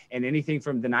NIST and anything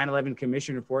from the 9/11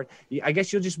 Commission report, I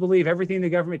guess you'll just believe everything the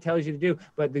government tells you to do.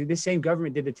 But this same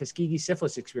government did the Tuskegee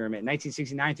syphilis experiment in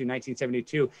 1969 through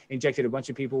 1972, injected a bunch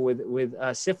of people with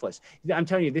syphilis. I'm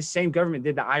telling you, this same government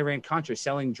did the Iran-Contra,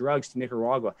 selling drugs to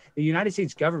Nicaragua. The United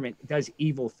States government does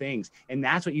evil things. And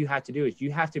that's what you have to do, is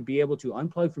you have to be able to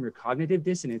unplug from your cognitive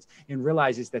dissonance and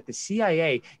realize is that the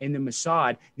CIA and the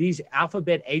Mossad, these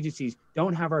alphabet agencies,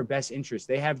 don't have our best interests.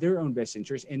 They have their own best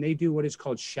interests, and they do what is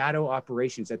called shadow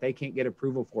operations that they can't get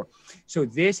approval for. So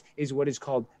this is what is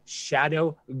called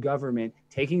shadow government,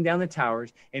 taking down the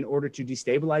towers in order to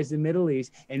destabilize the Middle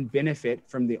East and benefit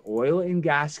from the oil and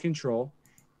gas control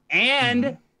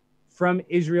and from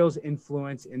Israel's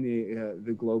influence in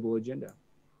the global agenda.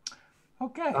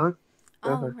 Okay. All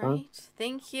right.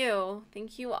 Thank you.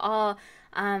 Thank you all.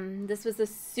 This was a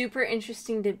super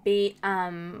interesting debate.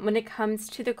 When it comes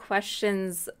to the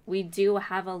questions, we do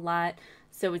have a lot,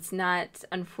 so it's not,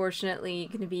 unfortunately,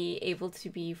 going to be able to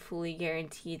be fully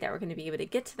guaranteed that we're going to be able to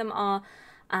get to them all.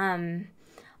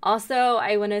 Also,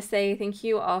 I want to say thank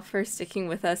you all for sticking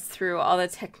with us through all the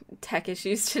tech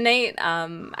issues tonight.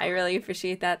 I really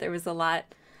appreciate that. There was a lot.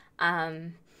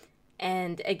 And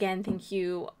again, thank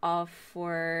you all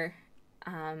for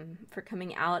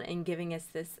coming out and giving us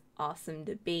this awesome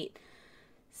debate.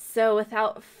 So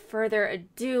without further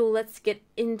ado, let's get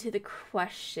into the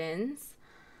questions.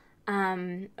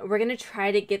 We're going to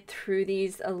try to get through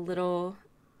these a little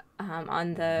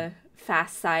on the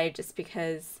fast side just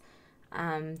because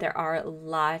there are a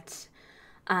lot.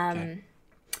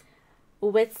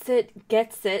 Witsit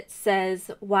Gets It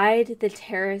says, why did the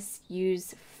terrorists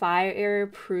use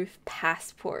fireproof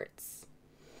passports?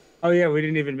 Oh, yeah, we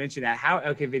didn't even mention that.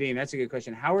 Okay, Vadim, that's a good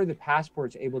question. How are the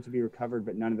passports able to be recovered,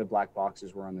 but none of the black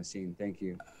boxes were on the scene? Thank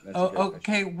you.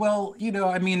 Okay, well,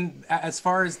 I mean, as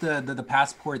far as the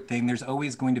passport thing, there's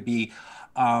always going to be,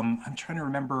 I'm trying to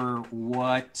remember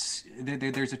what,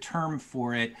 there's a term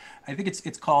for it. I think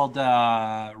it's called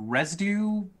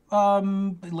residue,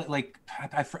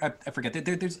 I forget.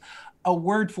 There's a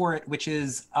word for it, which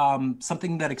is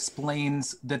something that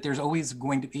explains that there's always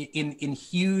going to be, in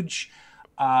huge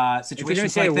situations. If you're going to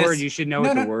say a word, you should know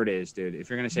what the word is, dude. If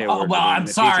you're going to say a word. Well, I'm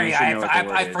sorry.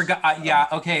 I forgot. Yeah,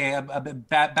 okay.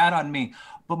 Bad on me.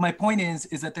 But my point is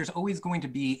that there's always going to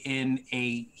be in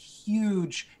a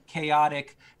huge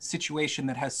chaotic situation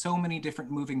that has so many different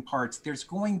moving parts, there's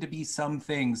going to be some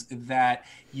things that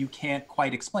you can't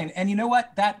quite explain. And you know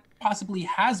what? That possibly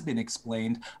has been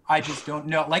explained. I just don't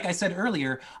know. Like I said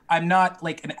earlier, I'm not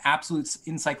like an absolute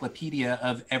encyclopedia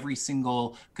of every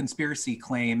single conspiracy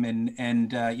claim,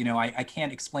 and I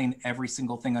can't explain every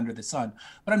single thing under the sun.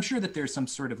 But I'm sure that there's some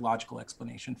sort of logical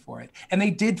explanation for it. And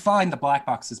they did find the black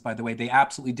boxes, by the way. They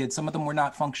absolutely did. Some of them were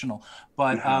not functional,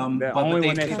 but the only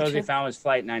one they supposedly found was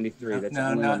Flight 93.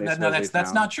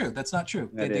 That's not true. That's not true.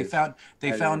 They found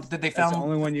the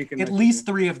only one you can at least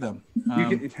 3 of them.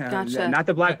 Gotcha. Not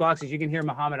the black boxes. You can hear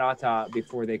Muhammad Atta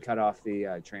before they cut off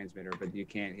the transmitter, but you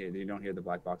don't hear the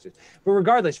black boxes. But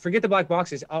regardless, forget the black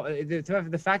boxes.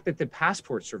 The fact that the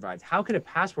passport survived. How could a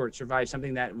passport survive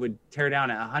something that would tear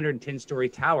down a 110-story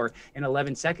tower in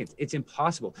 11 seconds? It's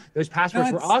impossible. Those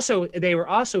passports were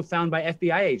also found by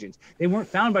FBI agents. They weren't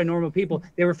found by normal people.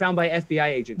 They were found by FBI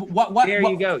agents. There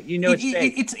you go. joke. You know it's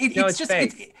fake. It's just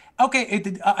fake. Okay,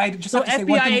 I just have to say FBI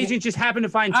one thing. agent just happened to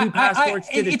find two passports.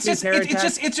 It's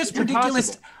just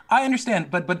ridiculous. I understand,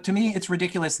 but to me, it's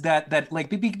ridiculous that like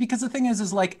because the thing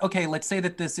is like, okay, let's say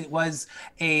that it was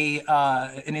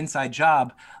an inside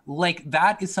job. Like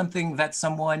that is something that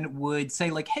someone would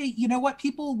say like, hey, you know what?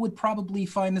 People would probably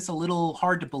find this a little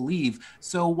hard to believe.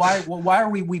 So why are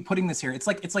we putting this here? It's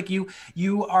like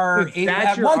you are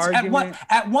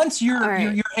at once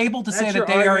you're able to say that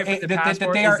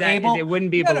they are able. It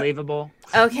wouldn't be believable.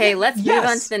 Okay, let's move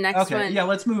on to the next one. Yeah,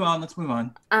 let's move on.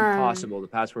 Impossible. The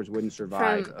passports wouldn't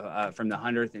survive from the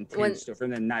 110th from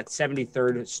the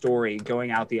 73rd story going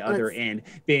out the other end,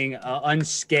 being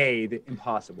unscathed.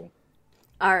 Impossible.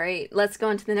 All right, let's go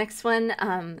on to the next one.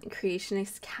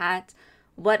 Creationist Cat.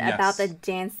 What about the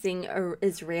dancing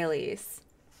Israelis?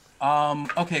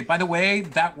 Okay, by the way,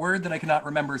 that word that I cannot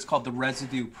remember is called the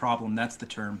residue problem. That's the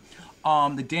term.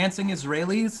 The dancing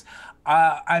Israelis,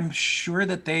 I'm sure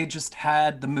that they just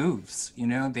had the moves. You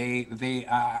know,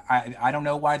 I don't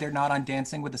know why they're not on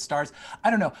Dancing with the Stars.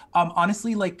 I don't know.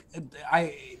 Honestly, like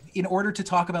in order to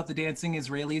talk about the dancing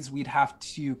Israelis, we'd have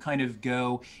to kind of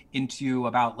go into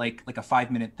about like a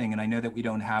 5-minute thing, and I know that we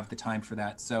don't have the time for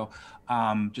that. So,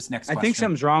 just next question. I think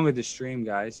something's wrong with the stream,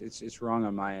 guys. It's wrong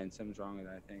on my end. Something's wrong with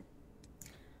that, I think.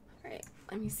 All right,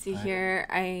 let me see here.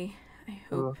 I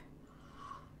hope.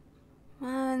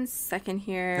 1 second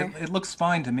here. It looks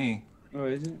fine to me. Oh,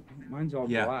 is it? Mine's all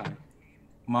black.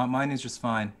 Mine is just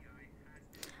fine.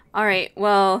 All right.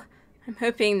 Well, I'm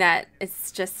hoping that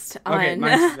it's just on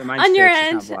mine's on your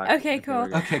end. Okay,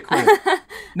 cool. Okay, cool.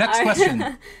 Next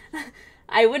question.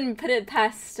 I wouldn't put it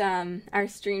past our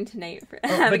stream tonight for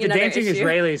having but the dancing issue.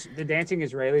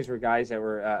 Israelis were guys that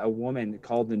were a woman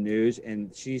called the news,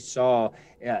 and she saw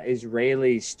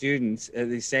Israeli students,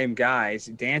 these same guys,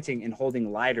 dancing and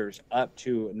holding lighters up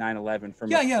to 9/11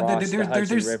 from across the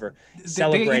Hudson River,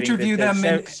 celebrating. They interview them.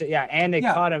 And they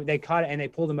caught them. They caught it, and they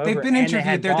pulled them over. They've been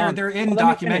interviewed. They're in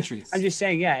documentaries. I'm just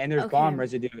saying, and there's bomb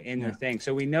residue in their thing,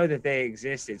 so we know that they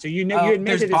existed. So you admit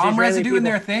there's that bomb residue in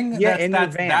their thing. Yeah, in their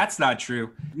van. That's not true.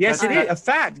 Yes, it is a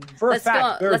fact. Let's go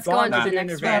on to the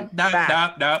next one. No.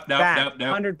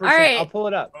 100%. Right. I'll pull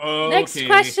it up. Okay. Next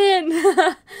question.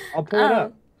 I'll pull it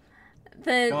up.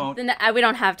 We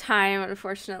don't have time,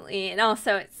 unfortunately, and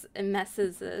also it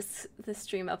messes the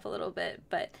stream up a little bit.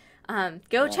 But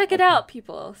go check it out,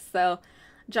 people. So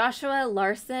Joshua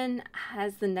Larson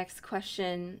has the next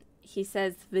question. He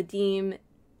says, Vadim,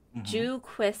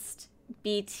 Jewquist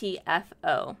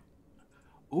BTFO.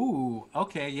 Ooh,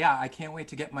 okay, yeah. I can't wait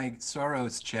to get my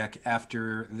Soros check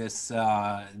after this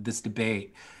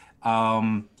debate.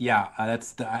 I'm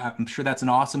sure that's an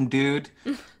awesome dude.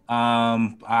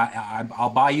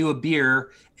 I'll buy you a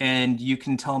beer, and you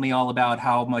can tell me all about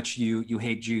how much you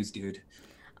hate Jews, dude.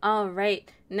 All right.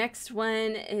 Next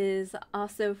one is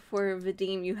also for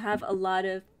Vadim. You have a lot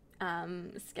of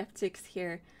skeptics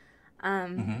here.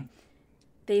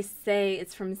 They say,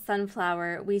 it's from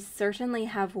Sunflower, we certainly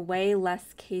have way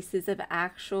less cases of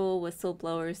actual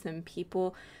whistleblowers than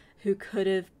people who could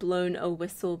have blown a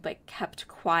whistle but kept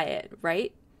quiet,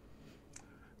 right?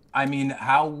 I mean,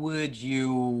 how would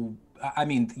you... I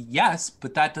mean, yes,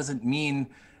 but that doesn't mean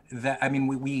that... I mean,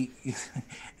 we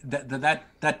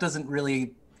that doesn't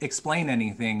really explain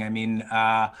anything. I mean,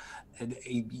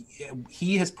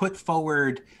 he has put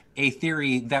forward a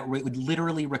theory that would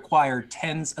literally require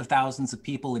tens of thousands of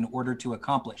people in order to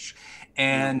accomplish.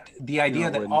 And the idea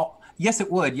that yes,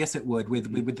 it would with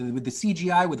the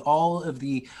CGI, with all of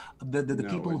the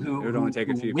people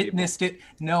who witnessed it.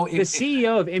 No, the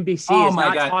CEO of NBC is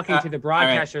not talking to the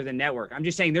broadcaster of the network. I'm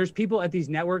just saying, there's people at these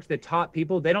networks, the top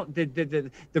people. They don't.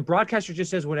 The broadcaster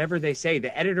just does whatever they say.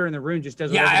 The editor in the room just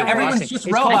does whatever. Yeah, everyone's just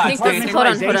robots. Hold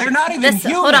on. They're not even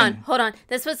human. Hold on.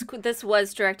 This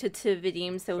was directed to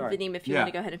Vadim. So Vadim, if you want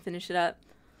to go ahead and finish it up.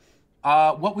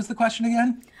 What was the question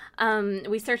again?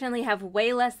 We certainly have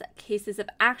way less cases of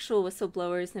actual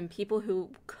whistleblowers than people who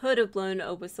could have blown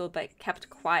a whistle but kept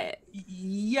quiet.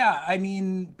 Yeah, I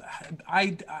mean,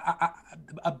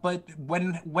 but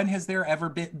when has there ever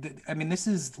been? I mean, this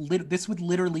would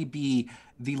literally be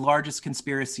the largest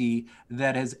conspiracy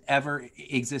that has ever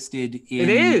existed. It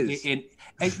is. Yes,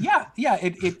 exactly.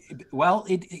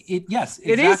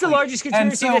 It is the largest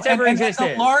conspiracy that's ever existed.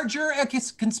 And the larger a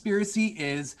conspiracy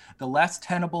is, the less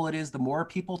tenable it is, the more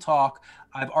people talk.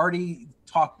 I've already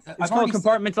talked. It's called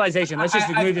compartmentalization. Let's just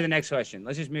move to the next question.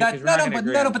 Let's just move.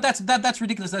 But that's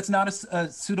ridiculous. That's not a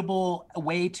suitable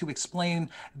way to explain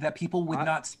that people would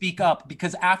not speak up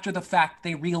because after the fact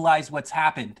they realize what's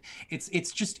happened.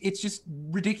 It's just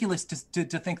ridiculous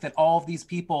to think that all of these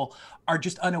people are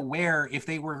just unaware if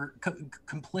they were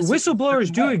complicit.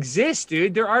 Whistleblowers do exist,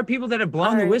 dude. There are people that have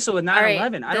blown the whistle at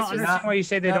 9/11. I don't understand why you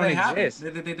say they don't exist.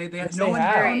 All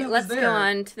right, let's go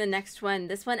on to the next one.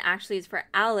 This one actually is for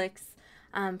Alex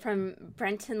from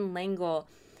Brenton Langle.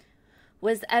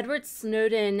 Was Edward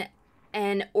Snowden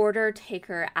an order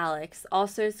taker, Alex?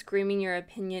 Also, screaming your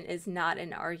opinion is not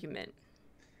an argument.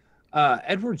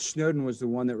 Edward Snowden was the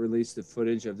one that released the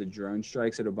footage of the drone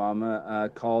strikes that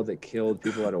Obama called that killed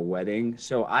people at a wedding.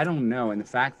 So I don't know. And the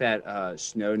fact that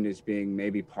Snowden is being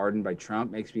maybe pardoned by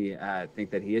Trump makes me think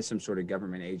that he is some sort of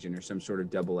government agent or some sort of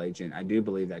double agent. I do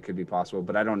believe that could be possible,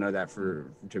 but I don't know that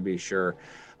to be sure.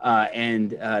 And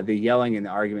the yelling and the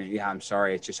argument, yeah, I'm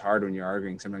sorry. It's just hard when you're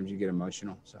arguing. Sometimes you get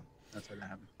emotional. So that's what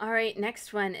happened. All right,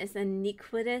 next one is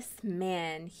Iniquitous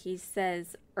Man. He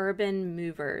says urban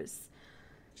movers.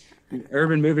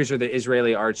 Urban movers are the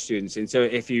Israeli art students. And so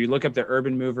if you look up the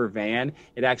Urban Mover van,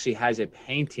 it actually has a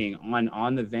painting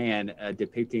on the van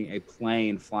depicting a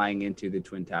plane flying into the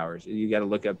Twin Towers. You got to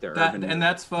look up the Urban Mover. And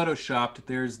that's photoshopped.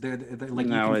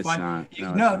 No, it's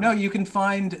not. No, you can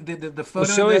find the photo.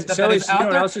 So you know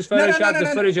what else is photoshopped? The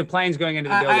footage of planes going into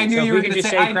the building. I knew so you if were we can just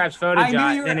say crap's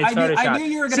photoshopped, then it's photoshopped. I knew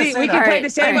you were going to say that. See, we can play the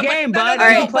same game, bud. We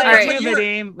can play it too,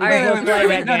 Vadim. We can both play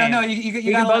that game. No,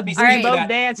 you got to let me see that. We can both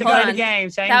dance and play the game.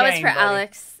 Same game. That was for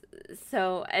Alex.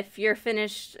 So if you're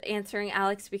finished answering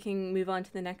Alex, we can move on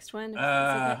to the next one.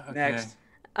 Okay. Next.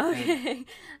 Okay.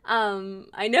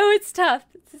 I know it's tough.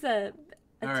 This is a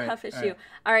tough issue.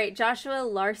 All right. Joshua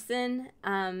Larson,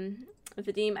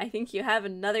 Vadim, I think you have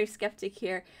another skeptic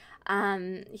here.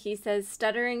 He says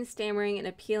stuttering, stammering, and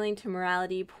appealing to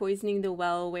morality, poisoning the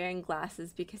well, wearing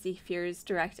glasses because he fears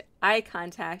direct eye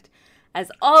contact,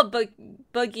 as all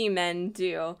boogeymen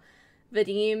do.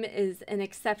 Vadim is an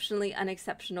exceptionally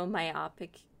unexceptional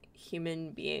myopic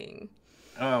human being.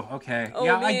 Oh, okay. Oh,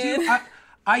 yeah, man.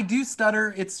 I do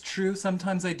stutter. It's true.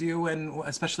 Sometimes I do, and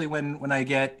especially when I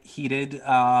get heated.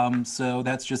 So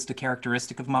that's just a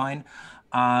characteristic of mine.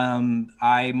 I'm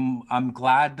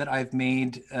glad that I've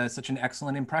made such an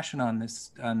excellent impression on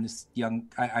this young,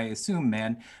 I assume,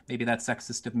 man. Maybe that's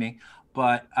sexist of me,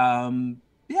 but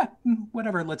yeah,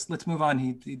 whatever. Let's move on.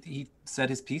 He said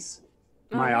his piece.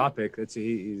 Myopic.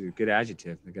 He's a good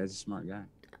adjective. The guy's a smart guy.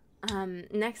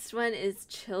 Next one is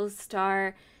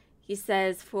Chillstar. He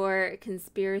says, for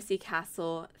Conspiracy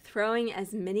Castle, throwing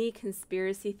as many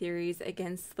conspiracy theories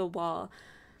against the wall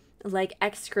like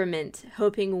excrement,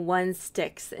 hoping one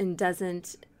sticks and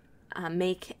doesn't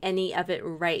make any of it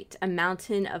right. A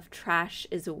mountain of trash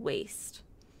is a waste.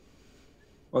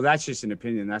 Well, that's just an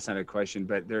opinion. That's not a question,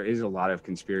 but there is a lot of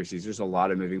conspiracies. There's a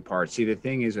lot of moving parts. See, the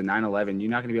thing is with 9/11, you're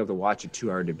not going to be able to watch a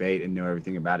 2-hour debate and know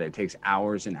everything about it. It takes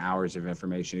hours and hours of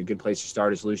information. A good place to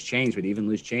start is Loose Change, but even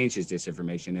Loose Change has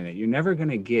disinformation in it. You're never going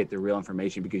to get the real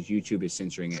information because YouTube is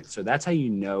censoring it. So that's how you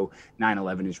know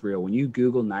 9/11 is real. When you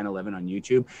Google 9/11 on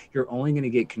YouTube, you're only going to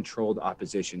get controlled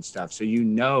opposition stuff. So you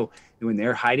know when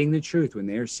they're hiding the truth, when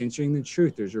they're censoring the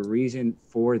truth, there's a reason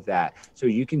for that. So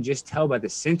you can just tell by the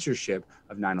censorship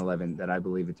of 9/11 that I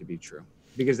believe it to be true,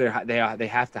 because they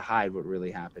have to hide what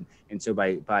really happened. And so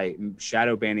by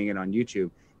shadow banning it on YouTube,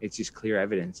 it's just clear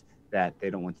evidence that they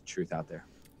don't want the truth out there.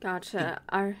 Gotcha.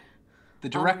 The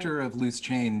director of Loose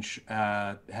Change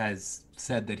has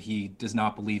said that he does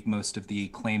not believe most of the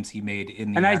claims he made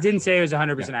in the. And I didn't say it was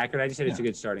 100% accurate. I just said it's a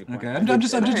good starting point. Okay, I'm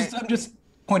just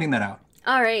pointing that out.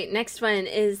 All right, next one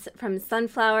is from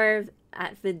Sunflower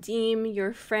at Vadim.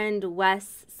 Your friend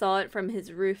Wes saw it from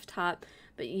his rooftop,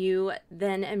 but you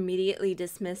then immediately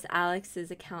dismiss Alex's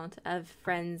account of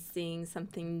friends seeing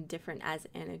something different as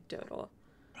anecdotal.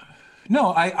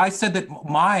 No, I said that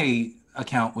my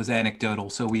account was anecdotal.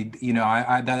 So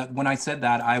when I said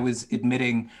that, I was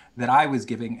admitting that I was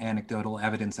giving anecdotal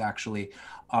evidence, actually.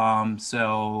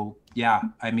 So yeah,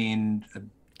 I mean,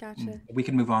 gotcha. We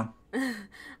can move on.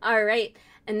 All right.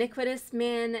 Iniquitous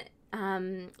Man,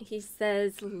 he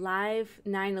says live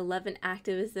 9/11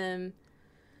 activism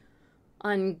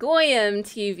on Goyim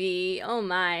TV. Oh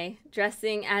my.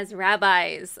 Dressing as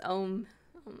rabbis. Oh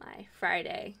my.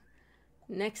 Friday.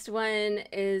 Next one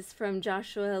is from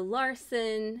Joshua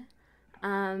Larson.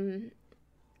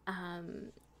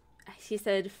 He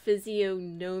said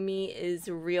physiognomy is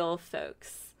real,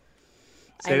 folks.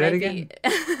 Say that again.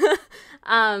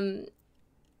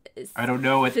 I don't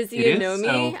know what physiognomy. It is,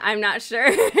 so. I'm not sure.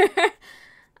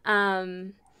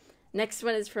 Next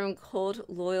one is from Cold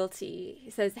Loyalty. He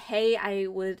says, hey, I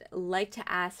would like to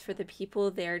ask for the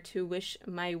people there to wish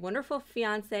my wonderful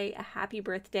fiance a happy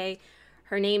birthday.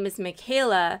 Her name is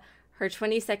Michaela. Her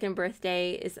 22nd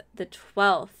birthday is the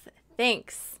 12th.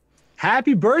 Thanks.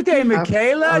 Happy birthday,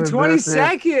 Michaela.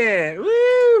 22nd.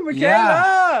 Woo, Michaela.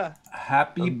 Yeah.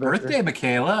 Happy birthday,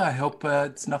 Michaela. I hope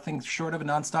it's nothing short of a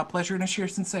nonstop pleasure and a sheer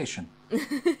sensation.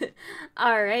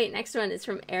 All right. Next one is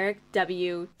from Eric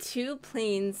W. 2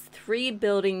 planes, 3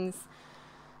 buildings.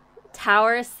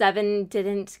 Tower 7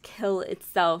 didn't kill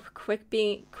itself. Quit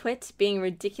being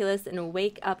ridiculous and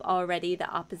wake up already. The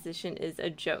opposition is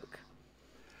a joke.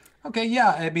 Okay, yeah.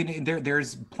 I mean,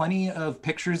 there's plenty of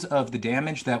pictures of the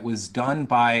damage that was done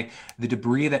by the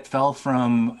debris that fell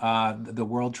from the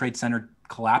World Trade Center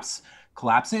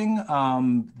collapsing.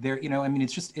 There, you know, I mean,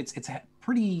 it's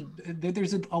pretty.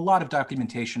 There's a lot of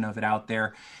documentation of it out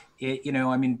there. You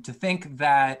know, I mean, to think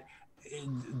that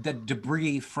the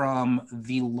debris from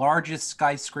the largest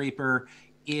skyscraper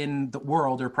in the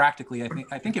world, or practically,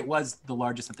 I think it was the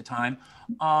largest at the time,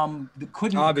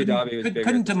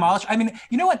 couldn't demolish. I mean,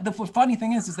 you know what? The funny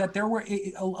thing is that there were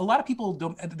a lot of people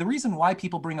don't. The reason why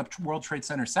people bring up World Trade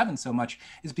Center 7 so much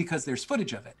is because there's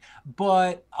footage of it.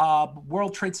 But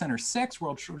World Trade Center 6,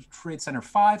 World Trade Center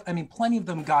 5, I mean, plenty of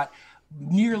them got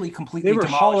nearly completely demolished.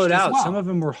 They were hollowed out. Well. Some of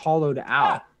them were hollowed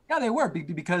out. Yeah, they were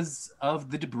because of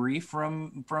the debris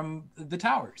from the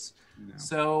towers. No.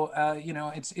 So you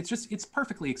know, it's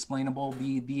perfectly explainable.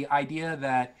 The idea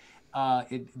that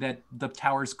that the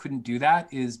towers couldn't do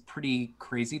that is pretty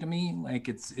crazy to me. Like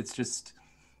it's just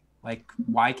like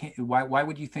why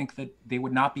would you think that they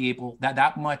would not be able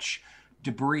that much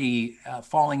debris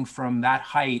falling from that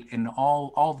height and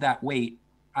all of that weight?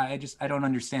 I don't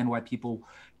understand why people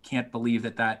can't believe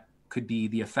that could be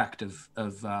the effect of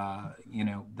you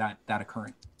know, that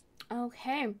occurring.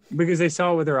 Okay. Because they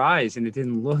saw it with their eyes and it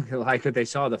didn't look like what they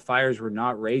saw. The fires were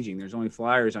not raging. There's only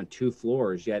fires on 2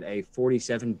 floors, yet a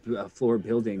 47 floor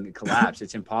building collapsed.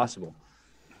 It's impossible.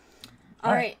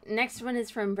 All right. Next one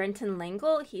is from Brenton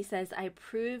Langle. He says, I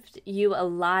proved you a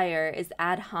liar is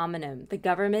ad hominem. The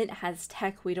government has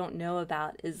tech we don't know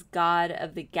about, is God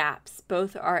of the gaps.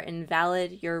 Both are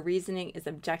invalid. Your reasoning is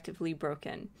objectively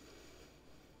broken.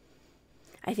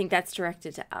 I think that's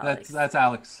directed to Alex. That's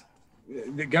Alex.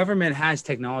 The government has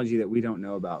technology that we don't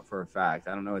know about for a fact.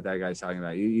 I don't know what that guy's talking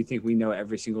about. You think we know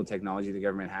every single technology the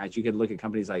government has? You could look at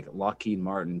companies like Lockheed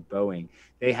Martin, Boeing.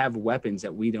 They have weapons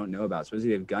that we don't know about. Supposedly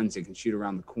they have guns that can shoot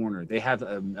around the corner. They have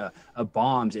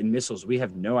bombs and missiles we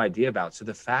have no idea about. So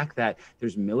the fact that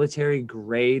there's military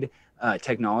grade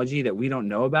technology that we don't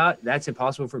know about, that's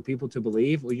impossible for people to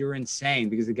believe. Well, you're insane,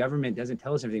 because the government doesn't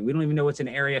tell us everything. We don't even know what's in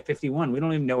Area 51. We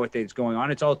don't even know what's going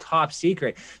on. It's all top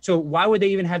secret. So why would they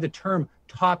even have the term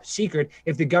top secret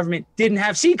if the government didn't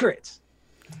have secrets?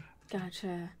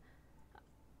 Gotcha.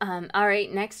 All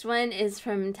right, next one is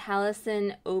from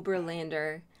Taliesin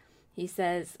Oberlander. He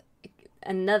says,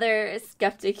 another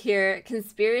skeptic here,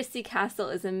 Conspiracy Castle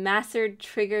is a massive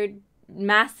triggered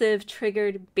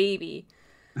baby.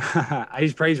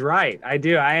 He's right. I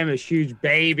do. I am a huge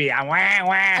baby.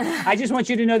 I just want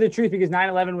you to know the truth, because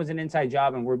 9/11 was an inside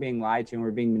job and we're being lied to and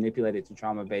we're being manipulated to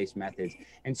trauma-based methods.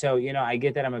 And so, you know, I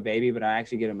get that I'm a baby, but I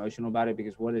actually get emotional about it,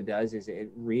 because what it does is it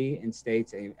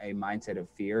reinstates a mindset of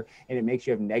fear, and it makes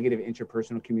you have negative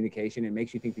interpersonal communication. It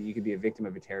makes you think that you could be a victim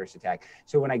of a terrorist attack.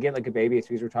 So when I get like a baby, it's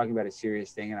because we're talking about a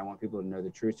serious thing, and I want people to know the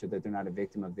truth so that they're not a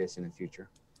victim of this in the future.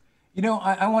 You know,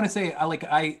 I want to say,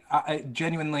 I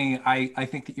genuinely, I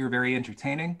think that you're very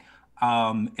entertaining.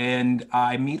 And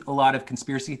I meet a lot of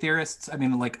conspiracy theorists. I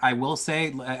mean, like, I will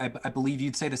say, I believe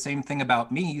you'd say the same thing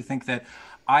about me. You think that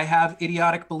I have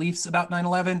idiotic beliefs about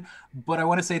 9/11, but I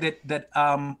want to say that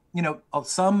you know,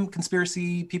 some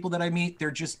conspiracy people that I meet, they're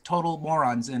just total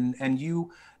morons, and you're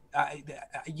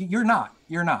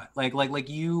not like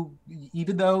you,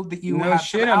 even though that you no have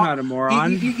shit I'm not a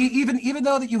moron, even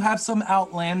though that you have some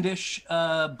outlandish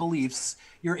beliefs,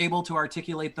 you're able to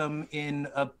articulate them in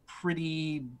a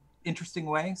pretty interesting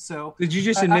way. So did you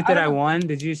just admit that I won?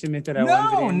 Did you just admit that I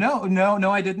won?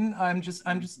 No, I didn't. I'm just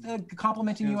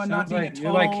complimenting you on not being a total...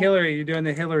 You're like Hillary. You're doing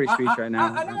the Hillary speech right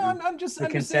now. I'm just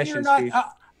saying you're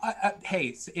not.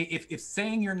 Hey, if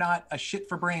saying you're not a shit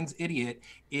for brains idiot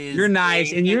is... You're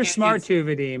nice, and you're smart too,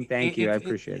 Vadim. Thank you. I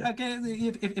appreciate it. Okay,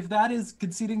 if that is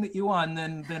conceding that you won,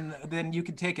 then you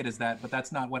can take it as that, but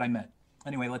that's not what I meant.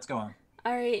 Anyway, let's go on.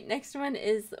 All right, next one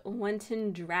is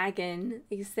Wanton Dragon.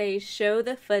 They say, show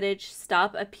the footage,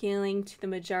 stop appealing to the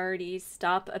majority,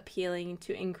 stop appealing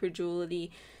to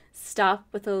incredulity, stop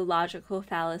with the logical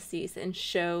fallacies, and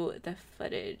show the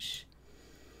footage.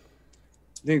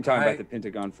 I think you're talking about the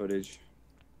Pentagon footage.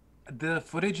 The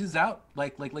footage is out.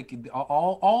 Like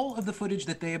all of the footage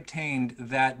that they obtained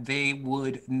that they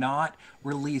would not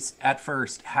release at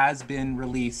first has been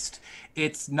released.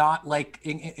 It's not like,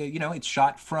 you know, it's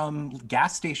shot from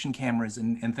gas station cameras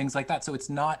and things like that. So it's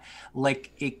not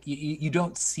like you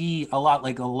don't see a lot.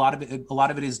 Like a lot of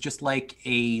it is just like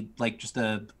a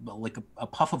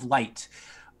puff of light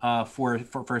for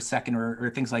a second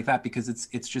or things like that, because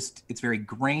it's very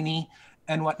grainy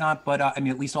and whatnot. But I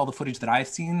mean, at least all the footage that I've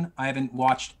seen, I haven't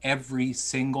watched every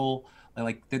single,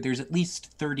 like there's at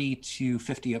least 30 to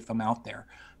 50 of them out there.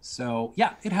 So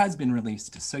yeah, it has been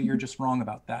released. So you're just wrong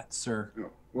about that, sir.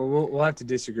 Well, we'll have to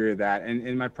disagree with that.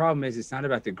 And my problem is, it's not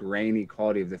about the grainy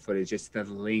quality of the footage, it's the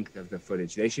length of the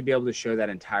footage. They should be able to show that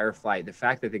entire flight. The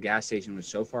fact that the gas station was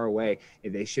so far away,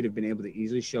 they should have been able to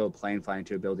easily show a plane flying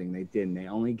into a building. They didn't. They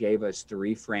only gave us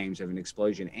 3 frames of an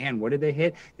explosion. And what did they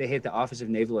hit? They hit the Office of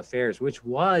Naval Affairs, which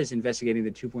was investigating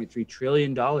the $2.3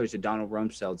 trillion that Donald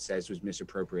Rumsfeld says was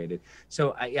misappropriated.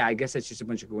 So yeah, I guess that's just a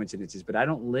bunch of coincidences, but I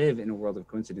don't live in a world of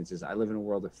coincidences. I live in a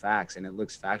world of facts, and it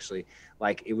looks factually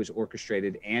like it was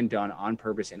orchestrated and done on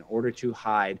purpose in order to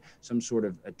hide some sort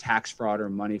of a tax fraud or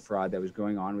money fraud that was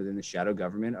going on within the shadow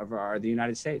government of the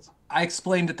United States. I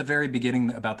explained at the very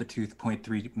beginning about the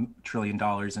 $2.3 trillion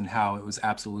and how it was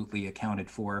absolutely accounted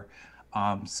for.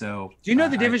 So do you know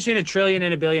the difference between a trillion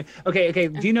and a billion? Okay.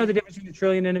 Do you know the difference between a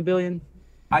trillion and a billion?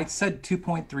 I said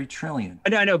 2.3 trillion.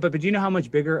 I know, but do you know how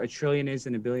much bigger a trillion is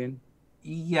than a billion?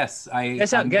 Yes,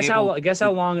 guess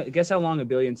how long a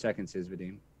billion seconds is,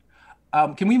 Vadim.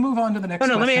 Can we move on to the next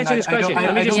question? No, let me answer this question.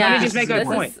 Let me just make my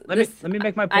point. Let me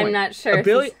make my point. I'm not sure.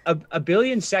 A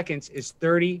billion seconds is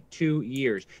 32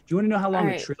 years. Do you want to know how long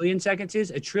a trillion seconds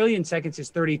is? A trillion seconds is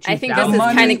 32,000. I think this is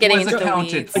kind of getting into the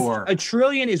weeds. A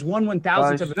trillion is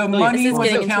 1/1000th of a billion. The money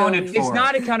was accounted for. It's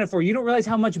not accounted for. You don't realize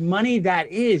how much money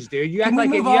that is, dude. You act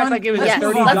like it was a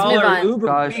 $30 Uber.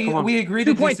 Guys, we agree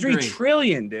to disagree. 2.3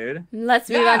 trillion, dude. Let's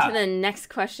move on to the next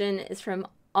question. Is from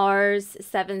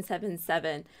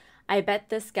Rs777. I bet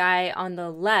this guy on the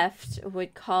left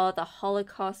would call the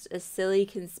Holocaust a silly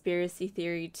conspiracy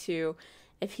theory too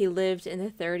if he lived in the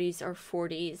 30s or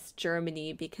 40s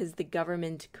Germany, because the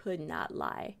government could not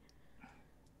lie.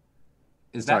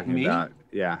 Is that me?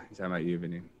 Yeah, he's talking about you,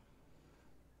 Vinny.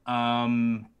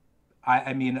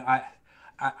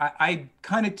 I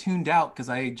kind of tuned out because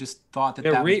I just thought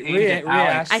that was aimed at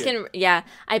Alex.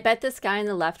 I bet this guy on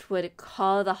the left would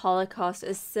call the Holocaust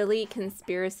a silly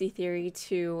conspiracy theory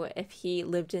too if he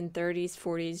lived in 30s,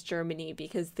 40s Germany,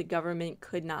 because the government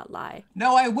could not lie.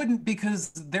 No, I wouldn't,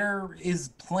 because there is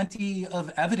plenty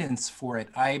of evidence for it.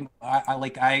 I'm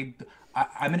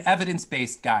an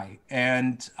evidence-based guy,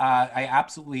 and I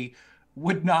absolutely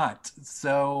would not.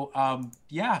 So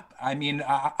yeah, I mean,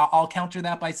 I'll counter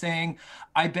that by saying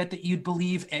I bet that you'd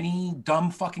believe any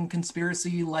dumb fucking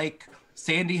conspiracy like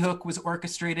Sandy Hook was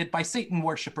orchestrated by Satan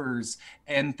worshippers,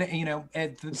 and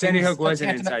Sandy Hook was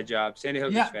an inside job. Sandy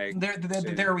Hook was fake.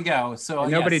 There we go. So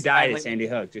nobody died at Sandy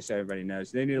Hook, just so everybody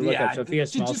knows. They need to look up Sophia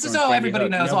Smallstorm. Just so everybody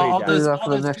knows,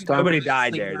 nobody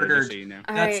died there. Just so you know.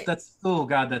 That's oh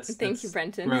god, that's thank you,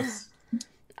 Brenton. Gross.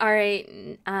 All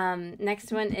right,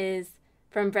 next one is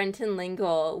from Brenton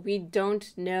Lingle. We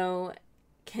don't know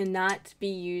cannot be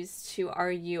used to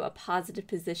argue a positive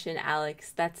position,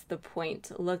 Alex. That's the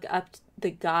point. Look up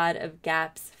the God of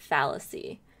Gaps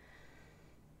fallacy.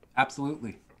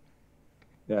 Absolutely.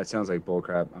 Yeah, it sounds like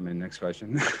bullcrap. I mean, next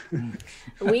question.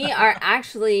 We are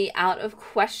actually out of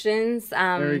questions.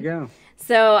 There we go.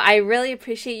 So I really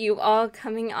appreciate you all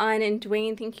coming on. And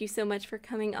Dwayne, thank you so much for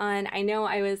coming on. I know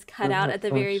I was cut out at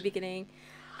the very beginning.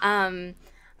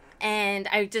 And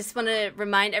I just want to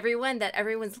remind everyone that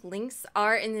everyone's links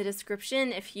are in the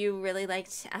description. If you really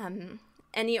liked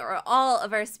any or all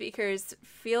of our speakers,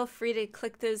 feel free to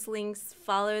click those links,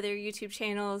 follow their YouTube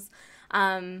channels.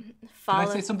 Can I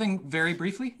say something very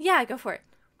briefly? Yeah, go for it.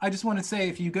 I just want to say,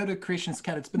 if you go to Creationist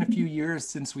Cat, it's been a few years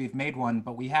since we've made one,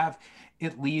 but we have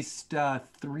at least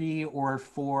 3 or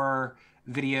 4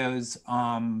 videos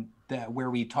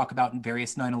where we talk about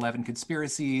various 9/11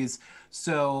 conspiracies.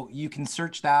 So you can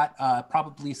search that.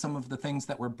 Probably some of the things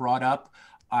that were brought up,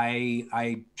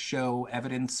 I show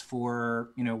evidence for,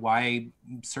 why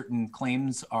certain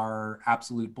claims are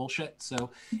absolute bullshit.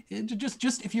 So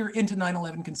just if you're into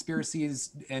 9/11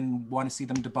 conspiracies and want to see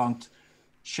them debunked,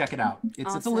 check it out.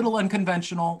 It's a little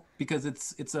unconventional because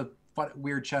it's a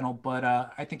weird channel, but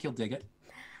I think you'll dig it.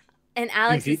 And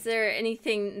Alex, is there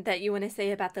anything that you want to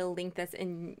say about the link that's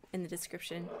in the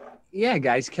description? Yeah,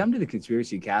 guys, come to the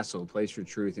Conspiracy Castle, a place for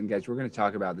truth. And guys, we're going to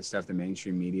talk about the stuff the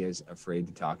mainstream media is afraid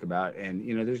to talk about. And,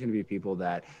 there's going to be people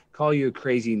that call you a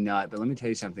crazy nut. But let me tell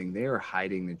you something. They are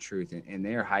hiding the truth, and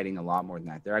they are hiding a lot more than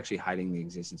that. They're actually hiding the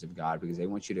existence of God because they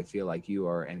want you to feel like you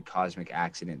are a cosmic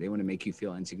accident. They want to make you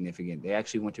feel insignificant. They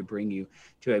actually want to bring you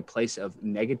to a place of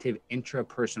negative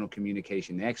intrapersonal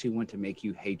communication. They actually want to make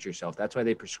you hate yourself. That's why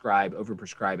they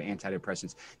overprescribe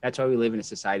antidepressants. That's why we live in a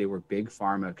society where big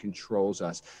pharma controls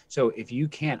us. So if you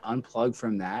can't unplug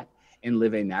from that and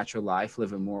live a natural life,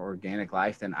 live a more organic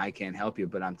life, then I can't help you.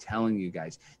 But I'm telling you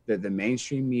guys that the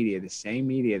mainstream media, the same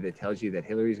media that tells you that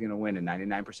Hillary's going to win a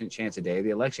 99% chance a day of the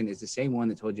election, is the same one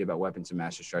that told you about weapons of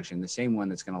mass destruction, the same one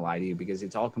that's going to lie to you because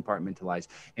it's all compartmentalized,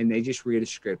 and they just read a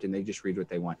script and they just read what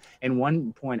they want. And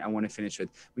one point I want to finish with,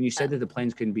 when you said that the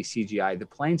planes couldn't be CGI, the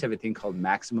planes have a thing called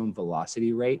maximum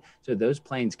velocity rate. So those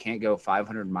planes can't go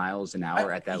 500 miles an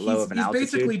hour at that low of an altitude.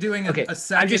 He's basically doing a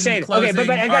second I'm just saying, but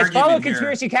guys, follow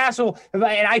Conspiracy Castle. And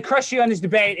I crushed you on this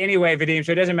debate anyway, Vadim,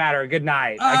 so it doesn't matter. Good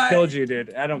night. I killed you,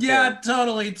 dude. I don't care. Yeah,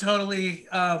 totally.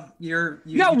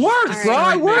 You got worked, bro.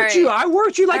 I worked you. I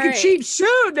worked you like a cheap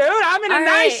suit, dude. I'm in a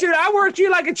nice suit. I worked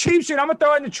you like a cheap suit. I'm going to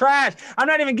throw it in the trash. I'm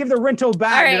not even give the rental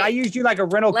back, dude. I used you like a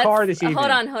rental car this evening.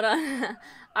 Hold on.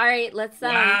 All right, let's.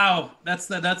 Wow, that's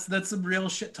some real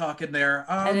shit talking there.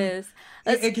 It is.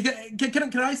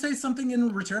 Can I say something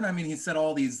in return? I mean, he said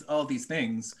all these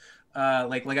things.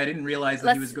 Like I didn't realize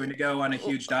that he was going to go on a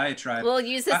huge diatribe. We'll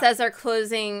use this as our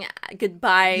closing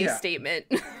goodbye statement.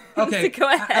 Okay, so go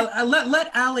ahead.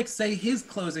 Let Alex say his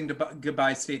closing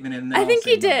goodbye statement, and then I think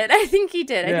he did. I think he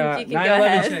did. Yeah, I think you can go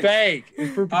ahead. 9/11 is fake.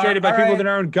 It's perpetrated by people in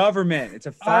our own government. It's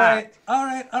a fact. All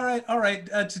right.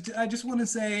 I just want to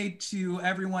say to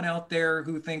everyone out there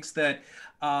who thinks that,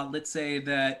 let's say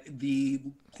that the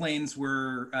planes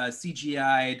were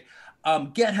CGI'd.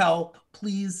 Get help,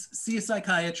 please. See a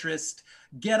psychiatrist.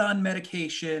 Get on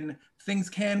medication. Things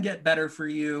can get better for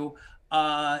you.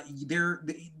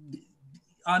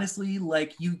 Honestly,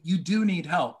 like you do need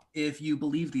help if you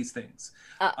believe these things.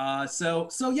 So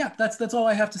yeah, that's all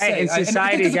I have to say. Hey, in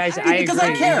society, guys, I agree.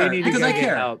 I care. You do need to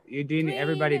get help. You do.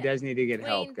 Everybody does need to get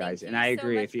help, guys, and I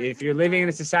agree. If you're living in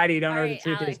a society you don't know what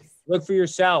the truth is, look for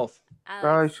yourself.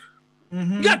 Guys.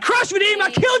 Mm-hmm. You got crushed, Vadim.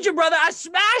 I killed you, brother. I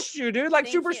smashed you, dude. Like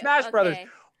Super Smash Brothers.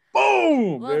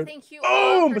 Boom. Well, dude. thank you.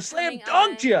 Boom. Slam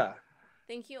dunked you.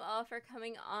 Thank you all for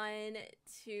coming on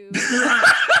to the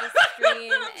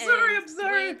stream. I'm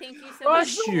sorry. Wayne, thank you so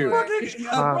much.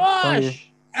 Rush.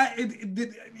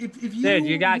 If you, dude,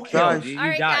 you got killed. You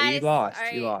right, died. guys. You lost.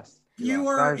 Right. You lost.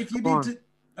 If you need to,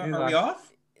 are we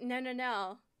off?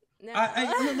 No.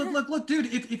 Look,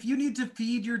 dude. If you need to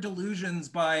feed your delusions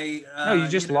by no, you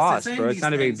just lost, bro. It's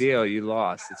not a big deal. You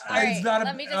lost. It's fine. Right, it's not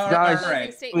let me just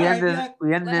guys, we ended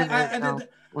it.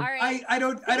 All right. I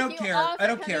don't care. I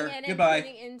don't care.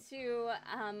 Goodbye. Into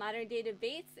modern day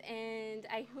debates, and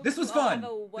I hope this was fun.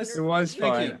 This was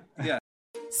fun. Thank you. Yeah.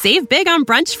 Save big on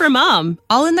brunch for mom,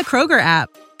 all in the Kroger app.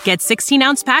 Get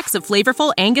 16-ounce packs of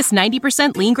flavorful Angus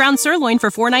 90% lean ground sirloin for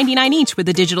 $4.99 each with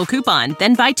a digital coupon.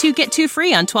 Then buy 2, get 2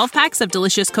 free on 12 packs of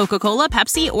delicious Coca-Cola,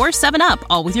 Pepsi, or 7-Up,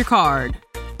 all with your card.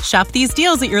 Shop these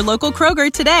deals at your local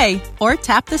Kroger today, or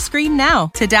tap the screen now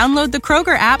to download the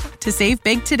Kroger app to save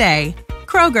big today.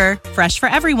 Kroger, fresh for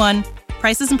everyone.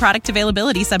 Prices and product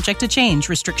availability subject to change.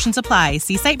 Restrictions apply.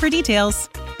 See site for details.